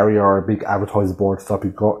a barrier or a big advertising board to stop you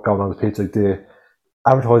going on the pitch. Like the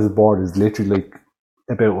advertising board is literally like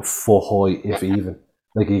about a foot high, if even.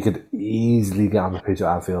 Like you could easily get on the pitch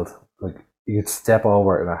at Anfield. Like you could step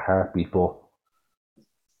over in a heartbeat, but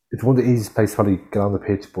it's one of the easiest places to probably get on the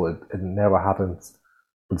pitch, but it never happens.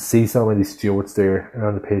 But to see so many stewards there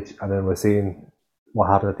around the pitch, and then we're seeing what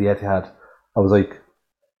happened at the Etihad, I was like,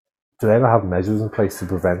 do they ever have measures in place to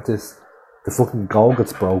prevent this? The fucking goal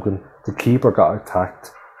gets broken, the keeper got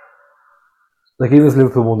attacked. Like even if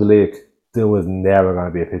Liverpool won the league, there was never going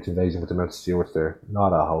to be a pitch invasion with the amount of stewards there.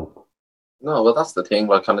 Not a hope. No, well that's the thing,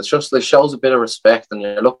 like, and it's just it shows a bit of respect, and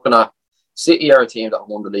you're looking at City are a team that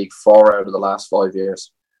won the league 4 out of the last 5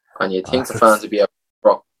 years. And you think the fans would be able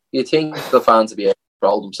to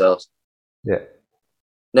control themselves. Yeah.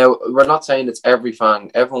 Now, we're not saying it's every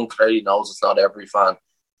fan. Everyone clearly knows it's not every fan.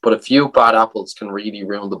 But a few bad apples can really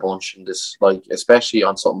ruin the bunch in this, like, especially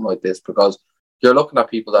on something like this, because you're looking at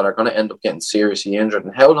people that are going to end up getting seriously injured.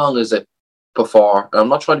 And how long is it before, and I'm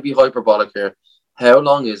not trying to be hyperbolic here, how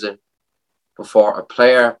long is it before a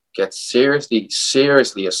player gets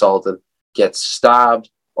seriously assaulted, gets stabbed,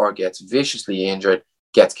 or gets viciously injured,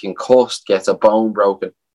 gets concussed, gets a bone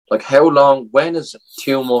broken? Like, how long? When is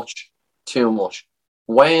too much?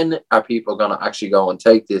 When are people going to actually go and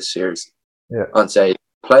take this seriously? Yeah. And say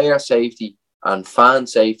player safety and fan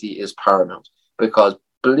safety is paramount? Because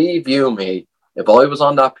believe you me, if I was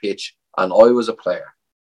on that pitch and I was a player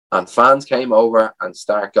and fans came over and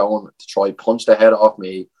start going to try punch the head off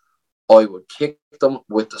me, I would kick them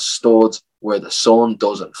with the studs where the sun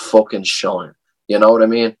doesn't fucking shine. You know what I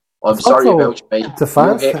mean? I'm sorry about you, mate. It's a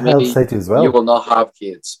fan's health and safety as well. You will not have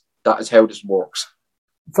kids. That is how this works.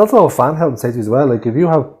 It's also a fan health and safety as well. Like, if you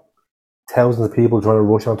have thousands of people trying to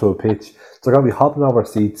rush onto a pitch, they're going to be hopping over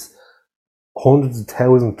seats, hundreds of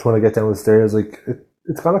thousands trying to get down the stairs. Like,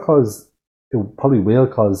 it's going to cause, it probably will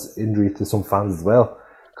cause injury to some fans as well.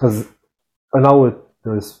 Because I know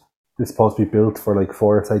it's supposed to be built for like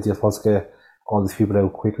fire safety, you're supposed to get all these people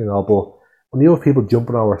out quickly and all, but when you have people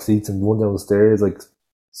jumping over seats and run down the stairs, like,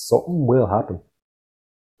 something will happen.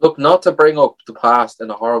 Look, not to bring up the past in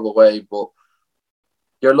a horrible way, but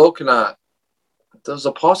you're looking at, there's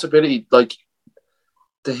a possibility, like,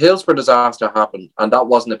 the Hillsborough disaster happened, and that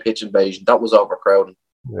wasn't a pitch invasion, that was overcrowding.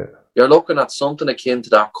 Yeah. You're looking at something akin to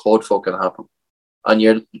that could fucking happen.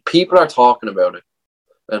 And people are talking about it.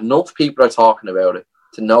 Enough people are talking about it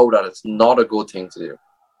to know that it's not a good thing to do.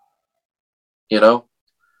 You know?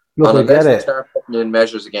 Look, and unless they start putting in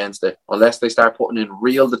measures against it, unless they start putting in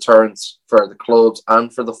real deterrents for the clubs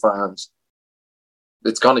and for the fans,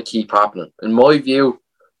 it's going to keep happening. In my view,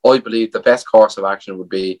 I believe the best course of action would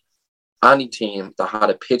be any team that had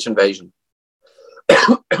a pitch invasion,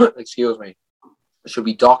 excuse me, should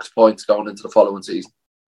be docked points going into the following season.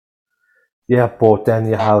 Yeah, but then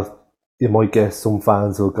you might get some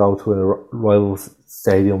fans who'll go to a rival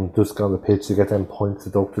stadium, just go on the pitch to get them points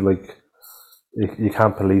deducted. Like, you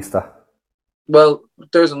can't police that. Well,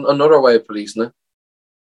 there's another way of policing it.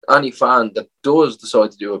 Any fan that does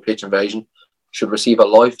decide to do a pitch invasion should receive a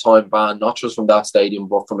lifetime ban, not just from that stadium,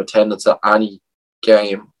 but from attendance at any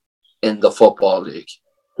game in the Football League.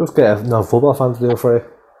 Just get a non-football fan to do it for you.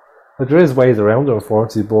 Like, there is ways around it,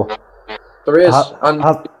 unfortunately, but there is.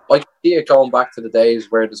 I can see it going back to the days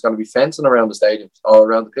where there's going to be fencing around the stadiums or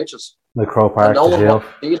around the pitches. Like Croke Park,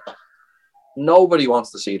 Nobody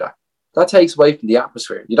wants to see that. That takes away from the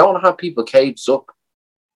atmosphere. You don't want to have people caged up.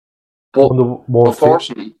 But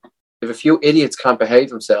unfortunately, if a few idiots can't behave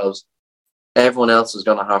themselves, everyone else is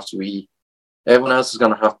going to have to be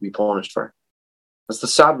punished for it. That's the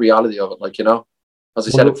sad reality of it. Like, you know, as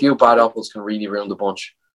I said, a few bad apples can really ruin the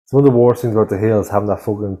bunch. It's one of the worst things about the Hill is having that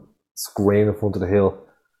fucking screen in front of the hill.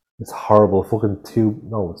 It's horrible. Fucking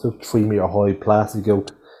it's a 3 metre high plastic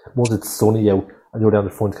out. Once it's sunny out and you're down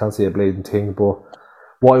the front, you can't see a bleeding thing. But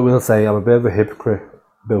what I will say, I'm a bit of a hypocrite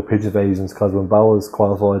about pitch invasions, because when Bowers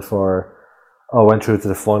qualified went through to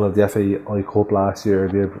the final of the FAI Cup last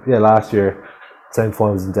year,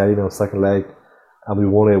 semi-finals in Derry, second leg, and we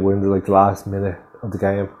won it in the last minute of the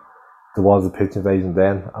game. there was a pitch invasion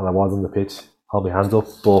then, and I was on the pitch, hold my hands up.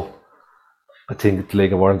 But I think the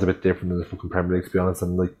League of Ireland's a bit different than the fucking Premier League, to be honest.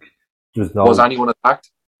 And like, there's no. Was anyone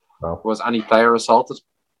attacked? No. Was any player assaulted?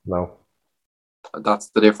 No. That's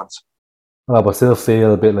the difference. No, but I still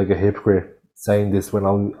feel a bit like a hypocrite saying this when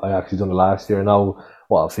I actually done it last year. Now,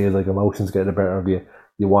 what I feel like, emotions getting the better of you.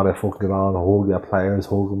 You want to fucking get on, hug your players,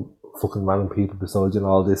 hug fucking random people beside you and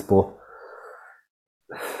all this, but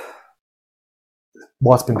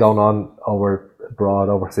what's been going on abroad,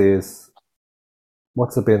 overseas,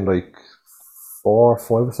 what's it been, like 4 or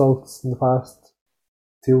 5 results in the past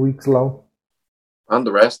 2 weeks alone? And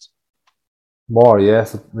the rest. More,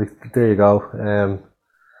 yes. Like, there you go.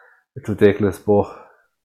 It's ridiculous, but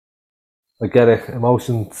I get it.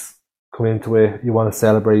 Emotions come into it. You want to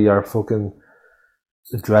celebrate, your fucking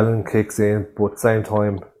adrenaline kicks in, but at the same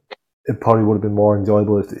time, it probably would have been more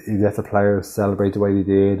enjoyable if you let the players celebrate the way they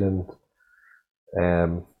did, and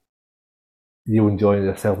you enjoying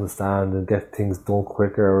yourself in the stand and get things done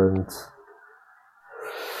quicker. And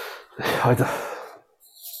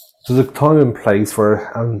there's a time and place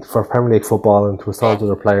for Premier League football, and to assault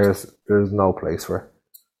other players, there's no place for it.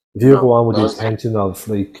 If you go on with the intention of,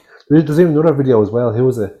 like, there's even another video as well. Who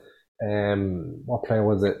was it? What player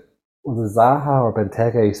was it? Was it Zaha or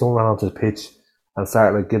Benteke? Someone ran onto the pitch and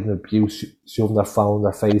started like giving abuse, shoving their phone in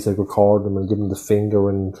their face, like recording them and giving them the finger.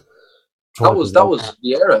 And that was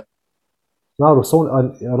Vieira. No, there was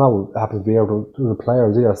someone. I know it happened to Vieira. There was a player,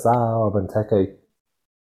 was either Zaha or Benteke,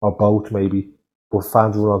 or both maybe. But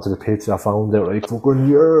fans run onto the pitch, their phones out, like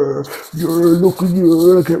fucking look at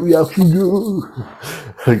you, get reaction,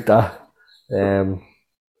 like that.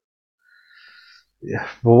 Yeah,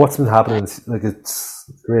 but what's been happening, like, it's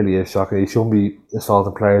really is shocking. You shouldn't be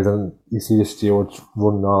assaulting players, and you see the stewards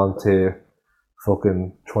running on to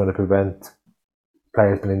fucking trying to prevent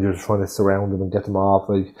players being injured, trying to surround them and get them off.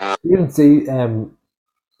 Like, you can see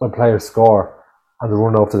when players score and they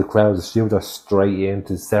run off to the crowd, the stewards are straight in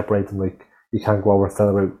to separate them. Like, you can't go over and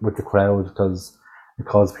celebrate with the crowd because it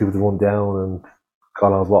causes people to run down, and God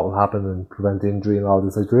knows what will happen and prevent injury and all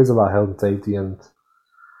this. Like, there is a lot of health and safety, and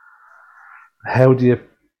how do you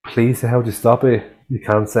police it? How do you stop it? You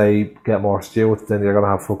can't say get more stewards, then you're going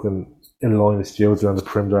to have fucking in line of stewards around the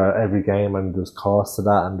perimeter at every game, and there's costs to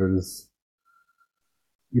that, and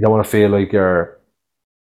you don't want to feel like you're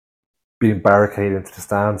being barricaded into the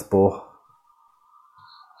stands, but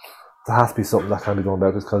there has to be something that can be done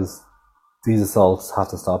about this, because these assaults have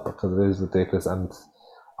to stop, because it is ridiculous. And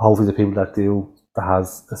hopefully the people that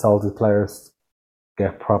has assaulted players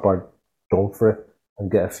get proper done for it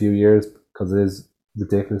and get a few years, because it is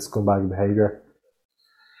ridiculous scumbag behaviour.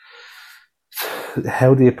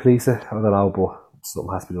 How do you police it? I don't know, but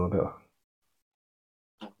something has to be done about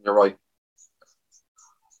it. You're right.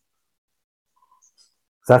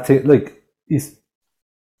 That thing, like, you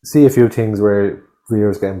see a few things where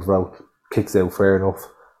players getting provoked, kicks out, fair enough,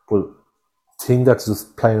 but the thing that's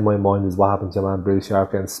just playing in my mind is what happened to your man Billy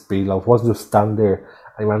Sharp getting speed loaf. It wasn't just stand there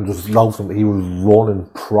and your man just loafed him, he was running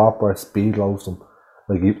proper speed loafed him.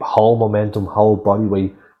 Like, whole momentum, whole body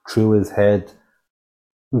weight through his head.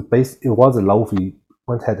 It was a loaf, he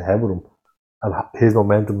went head to head with him, and his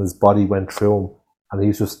momentum, his body went through him, and he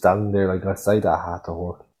was just standing there. Like, I say, that had to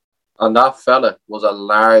hurt. And that fella was a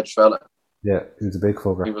large fella. Yeah, he was a big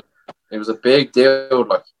fucker. He was a big dude,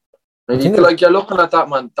 like. And you're looking at that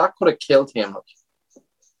man, that could have killed him, like.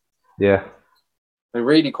 Yeah. It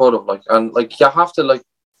really could have, like, and you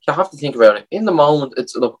have to think about it. In the moment,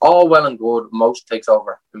 it's all well and good, emotion takes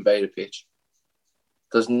over in Beta pitch.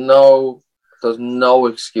 There's no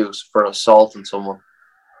excuse for assaulting someone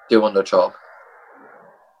doing their job.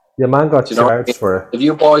 Your man got charged for it. If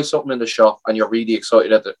you buy something in the shop and you're really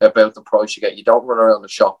excited about the price you get, you don't run around the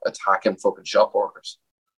shop attacking fucking shop workers.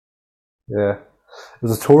 Yeah. It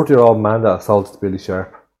was a 30-year-old man that assaulted Billy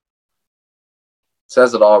Sharp.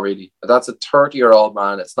 Says it all, really. That's a 30-year-old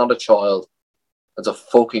man. It's not a child. It's a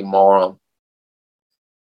fucking moron.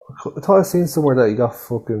 I thought I seen somewhere that he got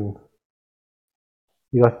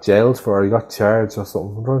jailed for it, or he got charged or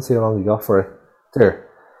something. I'm trying to see how long he got for it. There.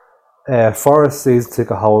 Forest season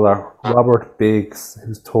ticket holder Robert Biggs,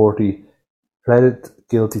 who's 30, pleaded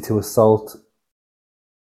guilty to assault.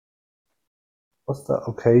 What's that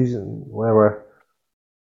occasion? Whatever.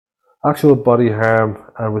 Actual body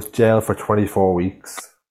harm, and was jailed for 24 weeks.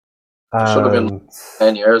 Should have been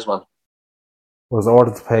 10 years, man. Was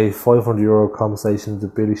ordered to pay €500 compensation to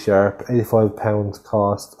Billy Sharp, £85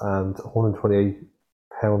 cost, and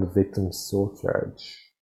 £128 victim surcharge.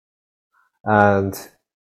 And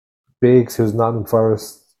Biggs, who's Nottingham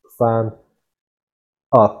Forest fan,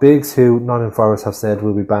 Biggs, who Nottingham Forest have said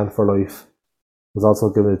will be banned for life, was also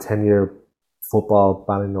given a 10-year football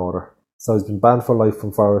banning order. So he's been banned for life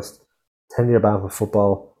from Forest, 10-year ban for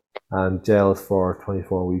football, and jailed for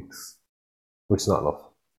 24 weeks, which is not enough.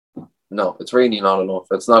 No, it's really not enough.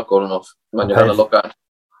 It's not good enough when you're going to look at.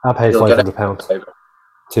 I paid £500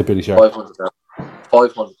 to Billy Sharp.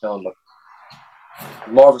 £500. Look.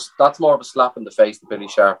 That's more of a slap in the face to Billy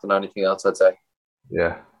Sharp than anything else, I'd say.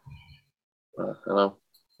 Yeah. You know.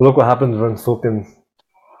 Look what happened when fucking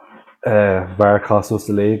VAR cost us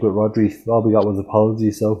the league with Rodri. All we got was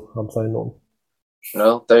apology, so I'm saying nothing.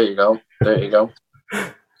 Well, there you go.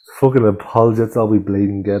 Fucking apology, that's all we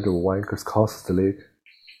bleeding get, or wankers cost us the league.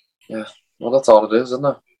 Yeah, well, that's all it is, isn't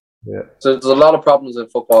it? Yeah. So there's a lot of problems in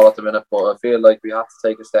football at the minute, but I feel like we have to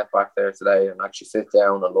take a step back there today and actually sit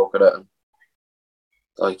down and look at it. And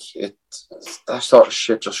that sort of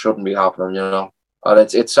shit just shouldn't be happening, you know. And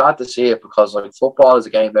it's sad to see it because like football is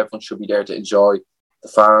a game everyone should be there to enjoy. The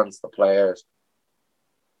fans, the players.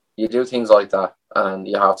 You do things like that, and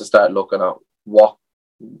you have to start looking at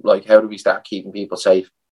how do we start keeping people safe,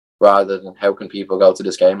 rather than how can people go to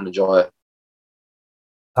this game and enjoy it.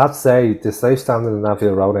 I'd say the safe standing in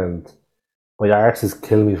Anfield Road, and my arse is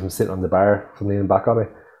killing me from sitting on the bar from leaning back on it,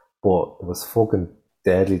 but it was fucking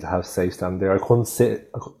deadly to have safe stand there. I couldn't sit.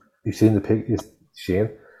 You've seen the picture,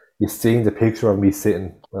 Shane. You've seen the picture of me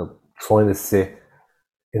sitting, trying to sit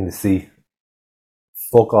in the seat.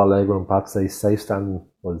 Fuck all leg room back. Safe standing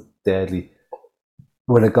was deadly.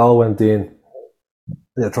 When a goal went in,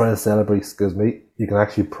 they're trying to celebrate. Excuse me. You can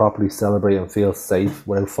actually properly celebrate and feel safe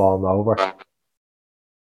without falling over.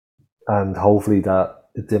 And hopefully that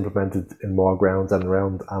it's implemented in more grounds and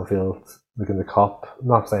around Anfield, like in the Kop. I'm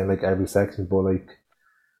not saying like every section, but like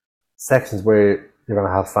sections where you're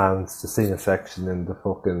gonna have fans, the senior section in the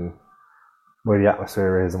fucking where the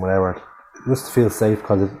atmosphere is and whatever, just to feel safe.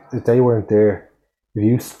 Because if they weren't there, if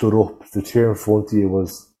you stood up, the chair in front of you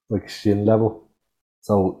was like shin level,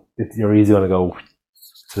 so you're easy gonna go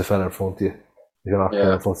to the fella in front of you if you're not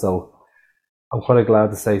careful. So I'm kind of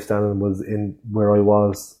glad the safe standing was in where I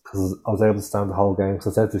was, because I was able to stand the whole game. So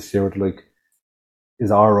I said to Stuart, like, is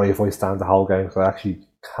it alright if I stand the whole game? Because I actually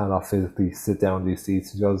cannot physically sit down in these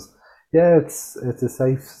seats. He goes, yeah, it's a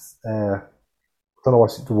safe, I don't know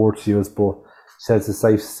what the word she used, but she said it's a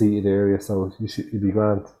safe seated area, so you'd be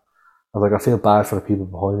grand. I was like, I feel bad for the people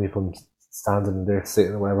behind me from standing there,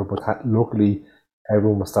 sitting or whatever, but luckily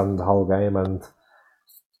everyone was standing the whole game, and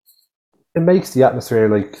it makes the atmosphere,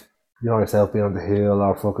 like, you know yourself being on the hill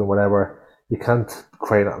or fucking whatever, you can't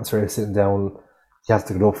create an atmosphere sitting down. You have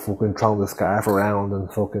to get up, fucking throwing the scarf around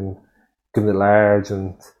and fucking giving it large,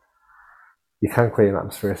 and you can't create an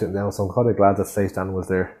atmosphere sitting down. So I'm kind of glad that safe stand was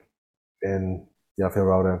there in the Anfield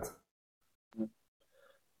Road end.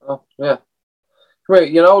 Oh, yeah.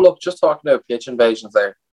 Great. You know, look, just talking about pitch invasions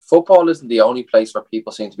there, football isn't the only place where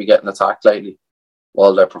people seem to be getting attacked lately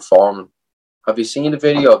while they're performing. Have you seen the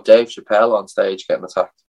video of Dave Chappelle on stage getting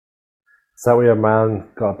attacked? Is that where your man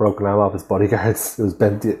got a broken arm off his bodyguards? It was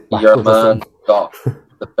bent. Your man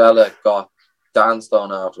the fella got danced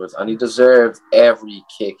on afterwards, and he deserved every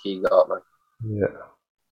kick he got. Like, yeah.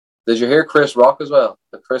 Did you hear Chris Rock as well?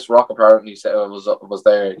 The Chris Rock apparently said was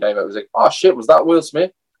there. He came out. He was like, "Oh shit, was that Will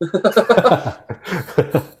Smith?"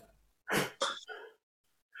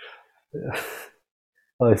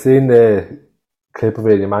 I seen the clip of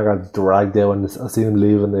it. Your man got dragged down. I seen him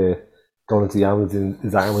leaving going into the ambulance, and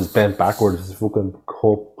his arm was bent backwards. His fucking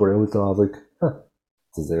cup bruised, and I was like,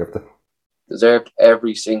 deserved it. Deserved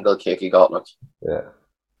every single kick he got. Like, yeah.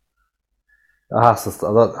 I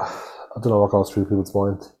don't know what goes through people's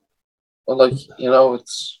mind. Well, like, you know,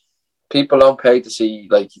 it's people don't pay to see.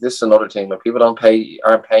 Like, this is another thing. Like, people aren't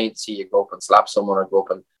paying to see you go up and slap someone or go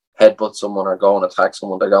up and headbutt someone or go and attack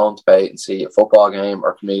someone. They're going to pay and see a football game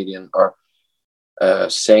or comedian or a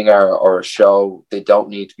singer or a show. They don't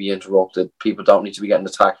need to be interrupted. People don't need to be getting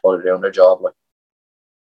attacked while they're doing their job. Like,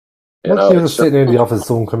 you know, you're just sitting in the office,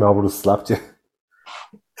 someone come over and slapped you.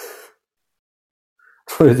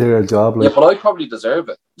 Trying to do their job. Like. Yeah, but I probably deserve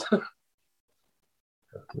it.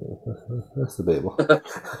 That's debatable.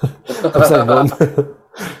 I'm saying none.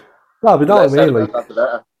 No, but you know what I mean? Like,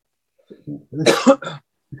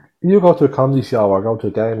 you go to a comedy show or go to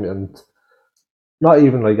a game, and not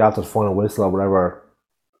even like after the final whistle or whatever,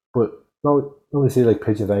 but no, you see like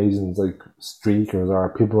pitch invasions, like streakers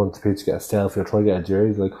or people on the pitch get a selfie or try to get a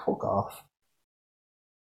jersey. Like, fuck off.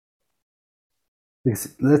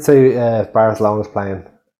 Let's say Barcelona's playing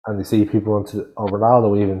and you see people or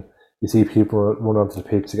Ronaldo even, you see people run onto the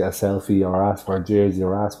pitch to get a selfie or ask for a jersey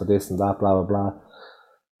or ask for this and that, blah blah blah.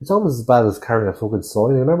 It's almost as bad as carrying a fucking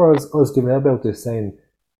sign. I remember I was giving out about this, saying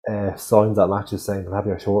signs at matches saying I'm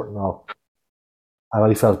having a short and all. And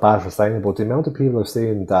I felt bad for saying it, but the amount of people I've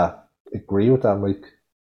seen that agree with that, I'm like,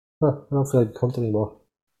 I don't feel like a cunt anymore.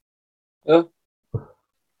 Yeah.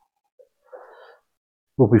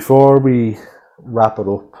 But before we wrap it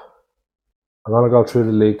up, I'm going to go through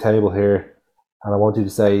the league table here, and I want you to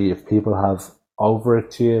say if people have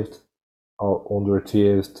overachieved or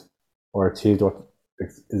underachieved or achieved what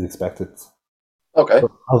is expected. Okay.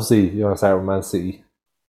 So obviously, you want to start with Man City.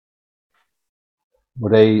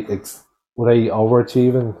 Were they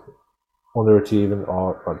overachieving, underachieving,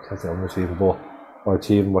 or I can't say underachieving, but or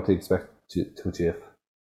achieving what they expect to achieve?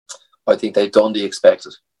 I think they've done the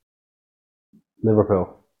expected.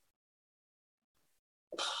 Liverpool.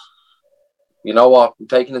 You know what?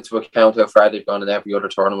 Taking into account how far they've gone in every other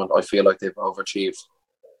tournament, I feel like they've overachieved.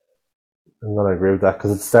 I'm going to agree with that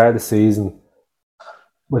because at the start of the season,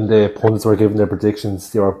 when the pundits were giving their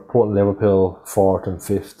predictions, they were putting Liverpool 4th and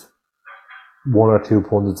 5th. 1 or 2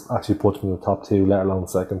 pundits actually put them in the top 2, let alone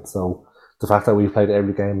second. So the fact that we played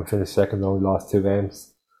every game and finished second and only lost 2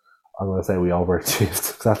 games, I'm going to say we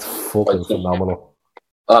overachieved. That's fucking phenomenal.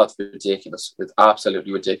 Oh, it's ridiculous. It's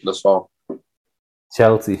absolutely ridiculous form.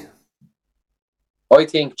 Chelsea. I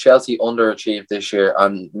think Chelsea underachieved this year,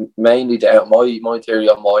 and mainly down my theory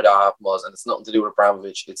on why that happened was, and it's nothing to do with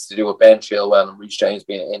Abramovich, it's to do with Ben Chilwell and Reece James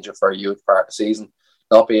being injured for a huge part of the season,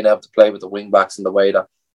 not being able to play with the wing backs in the way that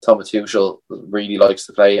Thomas Tuchel really likes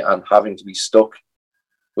to play, and having to be stuck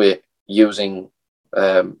with using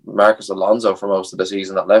Marcus Alonso for most of the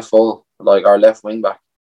season at left full, like our left wing back.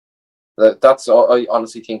 That's I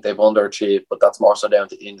honestly think they've underachieved, but that's more so down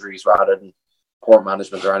to injuries rather than poor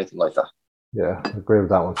management or anything like that. Yeah, I agree with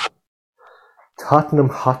that one. Tottenham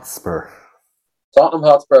Hotspur. Tottenham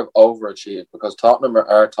Hotspur have overachieved because Tottenham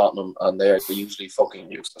are Tottenham and they're usually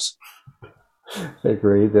fucking useless.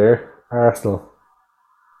 Agreed there. Arsenal.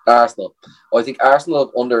 I think Arsenal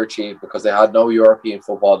have underachieved because they had no European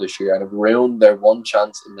football this year and have ruined their one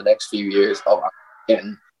chance in the next few years of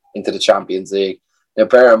getting into the Champions League. Now,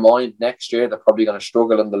 bear in mind, next year they're probably going to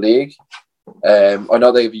struggle in the league. I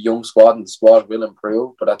know they have a young squad and the squad will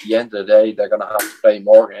improve, but at the end of the day, they're going to have to play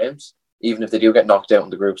more games, even if they do get knocked out in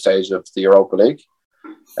the group stage of the Europa League.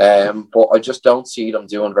 But I just don't see them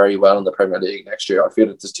doing very well in the Premier League next year. I feel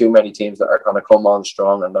that there's too many teams that are going to come on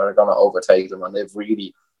strong and they're going to overtake them, and they've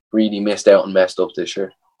really, really missed out and messed up this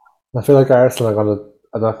year. I feel like Arsenal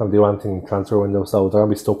are not going to do anything in the transfer window, so they're going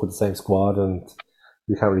to be stuck with the same squad, and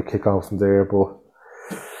you can't really kick on from there. But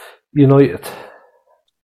United.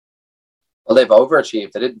 Well, they've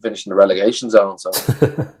overachieved. They didn't finish in the relegation zone, so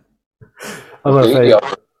I'm going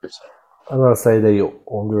to say they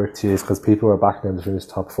underachieved because people are backing them to finish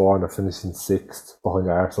top 4 and they're finishing 6th behind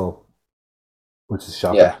Arsenal, which is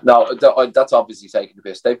shocking. Yeah, no, that's obviously taking the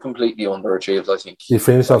piss. They've completely underachieved, I think. He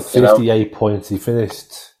finished off 58 points. He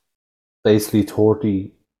finished basically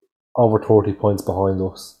over 30 points behind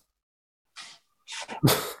us.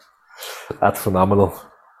 That's phenomenal.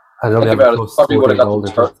 And only that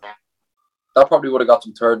probably would have got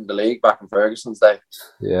them third in the league back in Ferguson's day.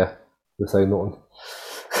 Yeah, they say nothing.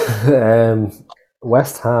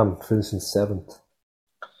 West Ham finishing 7th.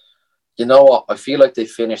 You know what? I feel like they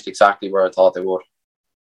finished exactly where I thought they would.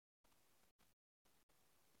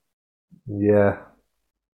 Yeah.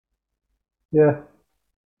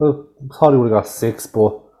 Well, I thought they would have got 6,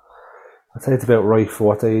 but I'd say it's about right for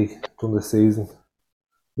what they done this season.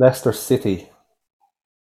 Leicester City.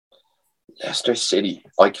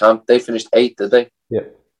 They finished 8th, did they? Yeah.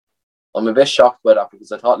 I'm a bit shocked by that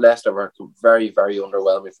because I thought Leicester were very, very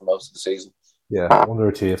underwhelming for most of the season. Yeah,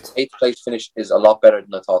 underachieved. 8th place finish is a lot better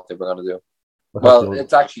than I thought they were going to do. Well,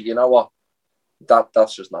 it's actually, you know what?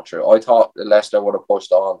 That's just not true. I thought Leicester would have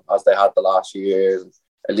pushed on as they had the last few years, and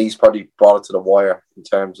at least probably brought it to the wire in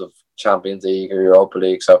terms of Champions League or Europa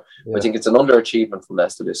League. So yeah. I think it's an underachievement from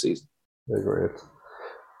Leicester this season. I agree.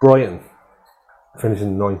 Brighton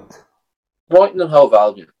finishing 9th. Brighton and Hove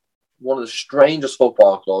Albion, one of the strangest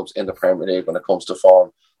football clubs in the Premier League when it comes to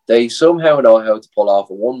form. They somehow know how to pull off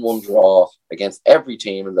a 1-1 draw against every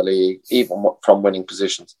team in the league, even from winning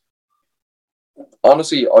positions.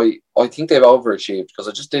 Honestly, I think they've overachieved because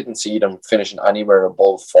I just didn't see them finishing anywhere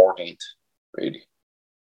above 14th, really.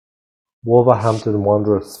 Wolverhampton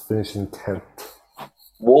Wanderers finishing 10th.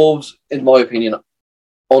 Wolves, in my opinion,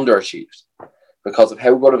 underachieved because of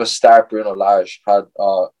how good of a start Bruno Lage had.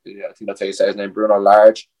 I think that's how you say his name, Bruno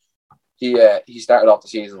Lage. He started off the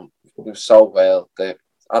season so well.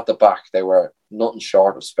 At the back, they were nothing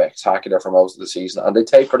short of spectacular for most of the season, and they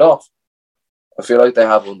tapered off. I feel like they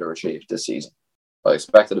have underachieved this season. I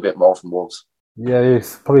expected a bit more from Wolves. Yeah, you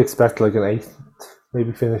probably expect like an 8th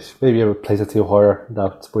maybe finish. Maybe a place or 2 higher.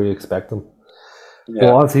 That's where you expect them.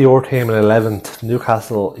 Well, on to your team in 11th,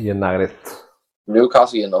 Newcastle United.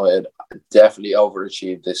 Newcastle United definitely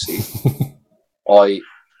overachieved this season. I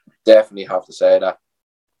definitely have to say that.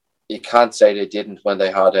 You can't say they didn't when they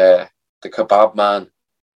had the kebab man,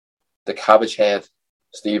 the cabbage head,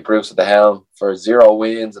 Steve Bruce at the helm for 0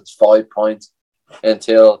 wins and 5 points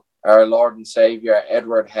until our Lord and Saviour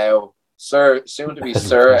Edward Howe, soon to be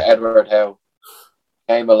Sir Edward Howe,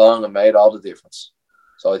 came along and made all the difference.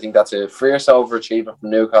 So I think that's a fierce overachievement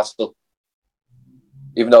from Newcastle,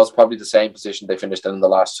 even though it's probably the same position they finished in the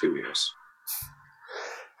last 2 years.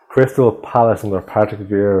 Crystal Palace under Patrick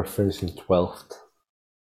Vieira finishing 12th.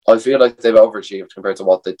 I feel like they've overachieved compared to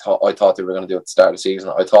what I thought they were going to do at the start of the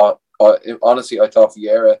season. Honestly, I thought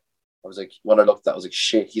Vieira, when I looked at that, I was like,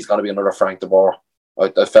 shit, he's going to be another Frank de Boer.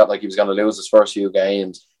 I felt like he was going to lose his first few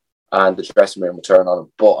games and the dressing room would turn on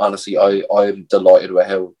him. But honestly, I'm delighted with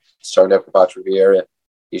how it's turned out for Patrick Vieira.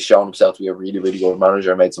 He's shown himself to be a really, really good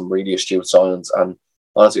manager, made some really astute signings, and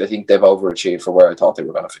honestly, I think they've overachieved for where I thought they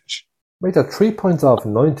were going to finish. Mate, they're 3 points off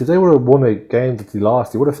 9th. If they would have won a game that they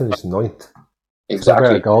lost, they would have finished 9th.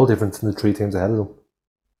 Exactly. A goal difference in the 3 teams ahead of them.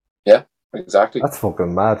 Yeah, exactly. That's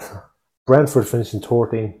fucking mad. Brentford finishing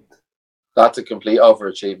 13th. That's a complete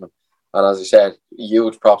overachievement. And as I said,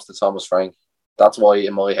 huge props to Thomas Frank. That's why,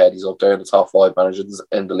 in my head, he's up there in the top 5 managers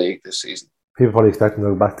in the league this season. People probably expect him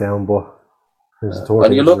to go back down, but...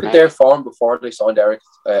 And you look at their form before they signed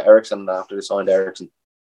Eriksen and after they signed Eriksen.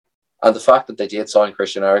 And the fact that they did sign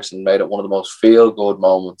Christian Eriksen made it one of the most feel-good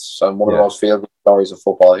moments and one of the most feel-good stories of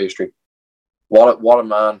football history. What a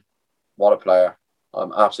man. What a player.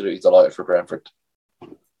 I'm absolutely delighted for Brentford.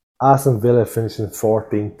 Aston Villa finishing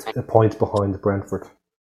 14th, a point behind Brentford.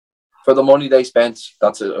 For the money they spent,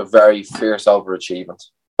 that's a very fierce overachievement.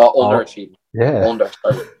 Underachievement. Yeah.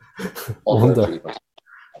 Underachievement.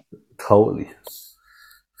 Totally.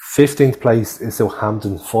 15th place is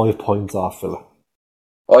Southampton, 5 points off Villa.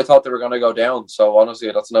 I thought they were going to go down, so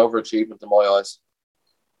honestly, that's an overachievement in my eyes.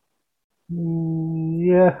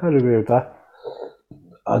 Yeah, I'd agree with that.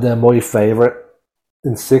 And then my favourite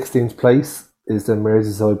in 16th place is the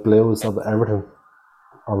Merseyside Blues of Everton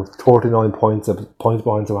on 39 points, a point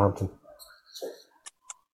behind Southampton.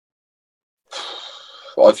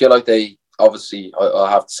 I feel like they, obviously, I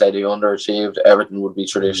have to say they underachieved. Everton would be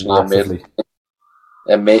traditionally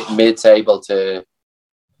a mid-table to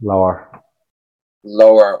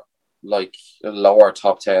lower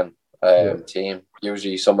top 10 team.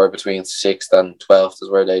 Usually somewhere between 6th and 12th is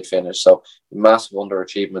where they'd finish. So massive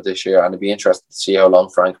underachievement this year, and it'd be interesting to see how long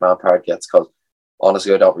Frank Lampard gets, because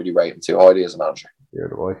honestly I don't really rate him too highly as a manager. You're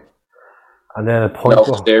the boy. And then a point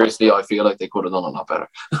seriously, I feel like they could have done a lot better.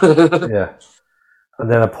 Yeah. And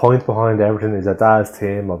then a point behind Everton is a dad's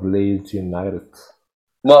team of Leeds United.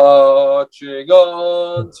 Marching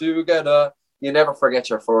on together. You never forget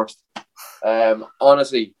your first.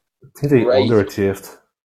 Honestly, I think they underachieved.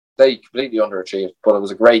 They completely underachieved, but it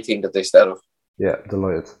was a great team that they set up. Yeah,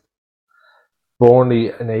 delighted. Burnley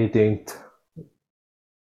in 18th.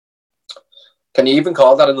 Can you even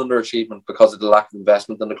call that an underachievement because of the lack of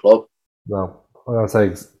investment in the club? No, I would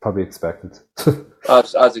say probably expected.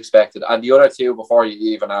 as expected. And the other two, before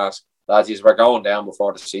you even ask, lads, we're going down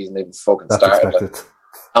before the season even fucking started.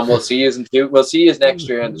 And we'll see you we'll see you next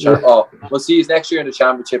year in the we'll see you next year in the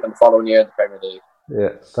Championship and the following year in the Premier League. Yeah,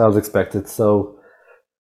 that was expected. So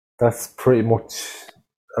that's pretty much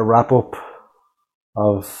a wrap up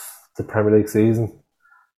of the Premier League season.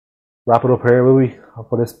 Wrap it up here, will we?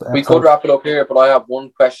 We could wrap it up here, but I have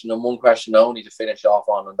one question and one question only to finish off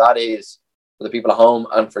on, and that is for the people at home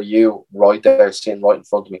and for you right there sitting right in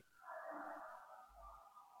front of me.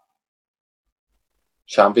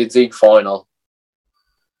 Champions League final.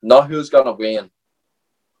 Not who's going to win.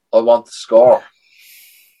 I want the score.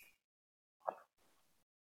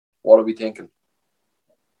 What are we thinking?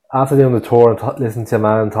 After doing the tour and listening to a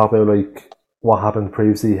man talk about like what happened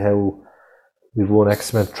previously, how we've won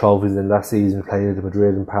X amount of trophies in that season, played at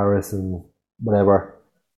Madrid and Paris and whatever,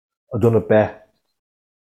 I've done a bet.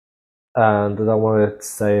 And I don't want to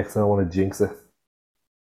say it because I don't want to jinx it.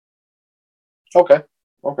 Okay.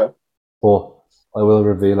 But I will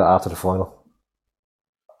reveal it after the final.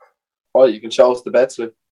 Oh, you can show us the bet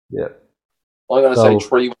slip. Yeah. I'm going to say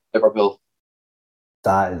 3-1 Liverpool.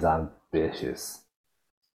 That is ambitious.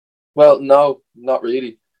 Well, no, not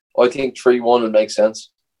really. I think 3-1 would make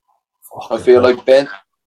sense. I feel like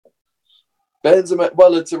Benzema,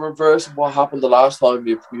 well, it's a reverse of what happened the last time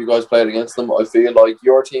you guys played against them. I feel like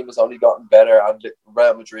your team has only gotten better and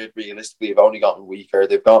Real Madrid realistically have only gotten weaker.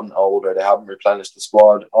 They've gotten older. They haven't replenished the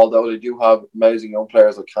squad. Although they do have amazing young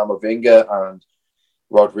players like Camavinga and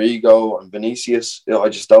Rodrigo and Vinicius, I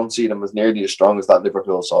just don't see them as nearly as strong as that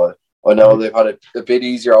Liverpool side. I know they've had a bit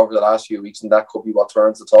easier over the last few weeks, and that could be what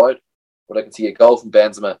turns the tide. But I can see a goal from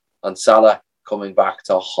Benzema and Salah coming back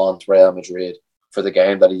to haunt Real Madrid for the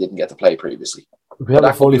game that he didn't get to play previously. If we have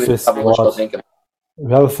a fully fit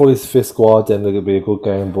squad, then it'll be a good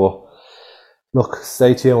game. But look,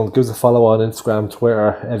 stay tuned. Give us a follow on Instagram,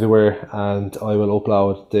 Twitter, everywhere, and I will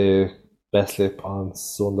upload the best slip on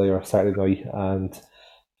Sunday or Saturday night. And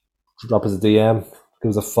drop us a DM, give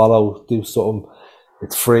us a follow, do something.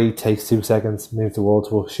 It's free, takes 2 seconds, means the world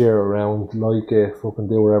to us. Share it around, like it, fucking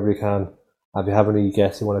do whatever you can. If you have any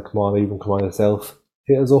guests you want to come on, or even come on yourself,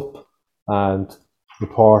 hit us up and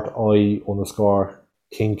report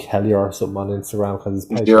 _King Kelly or something on Instagram, because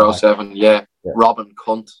it's 07, yeah. Robin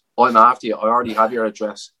Cunt. I'm after you. I already have your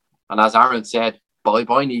address. And as Aaron said, bye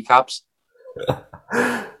kneecaps.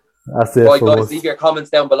 That's it. Right, guys, leave your comments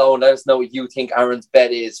down below and let us know what you think Aaron's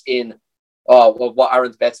bet is in. What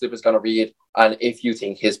Aaron's bet slip is going to read, and if you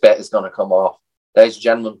think his bet is going to come off. Ladies and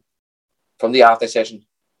gentlemen, from the after session,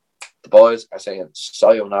 the boys are saying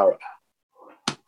sayonara.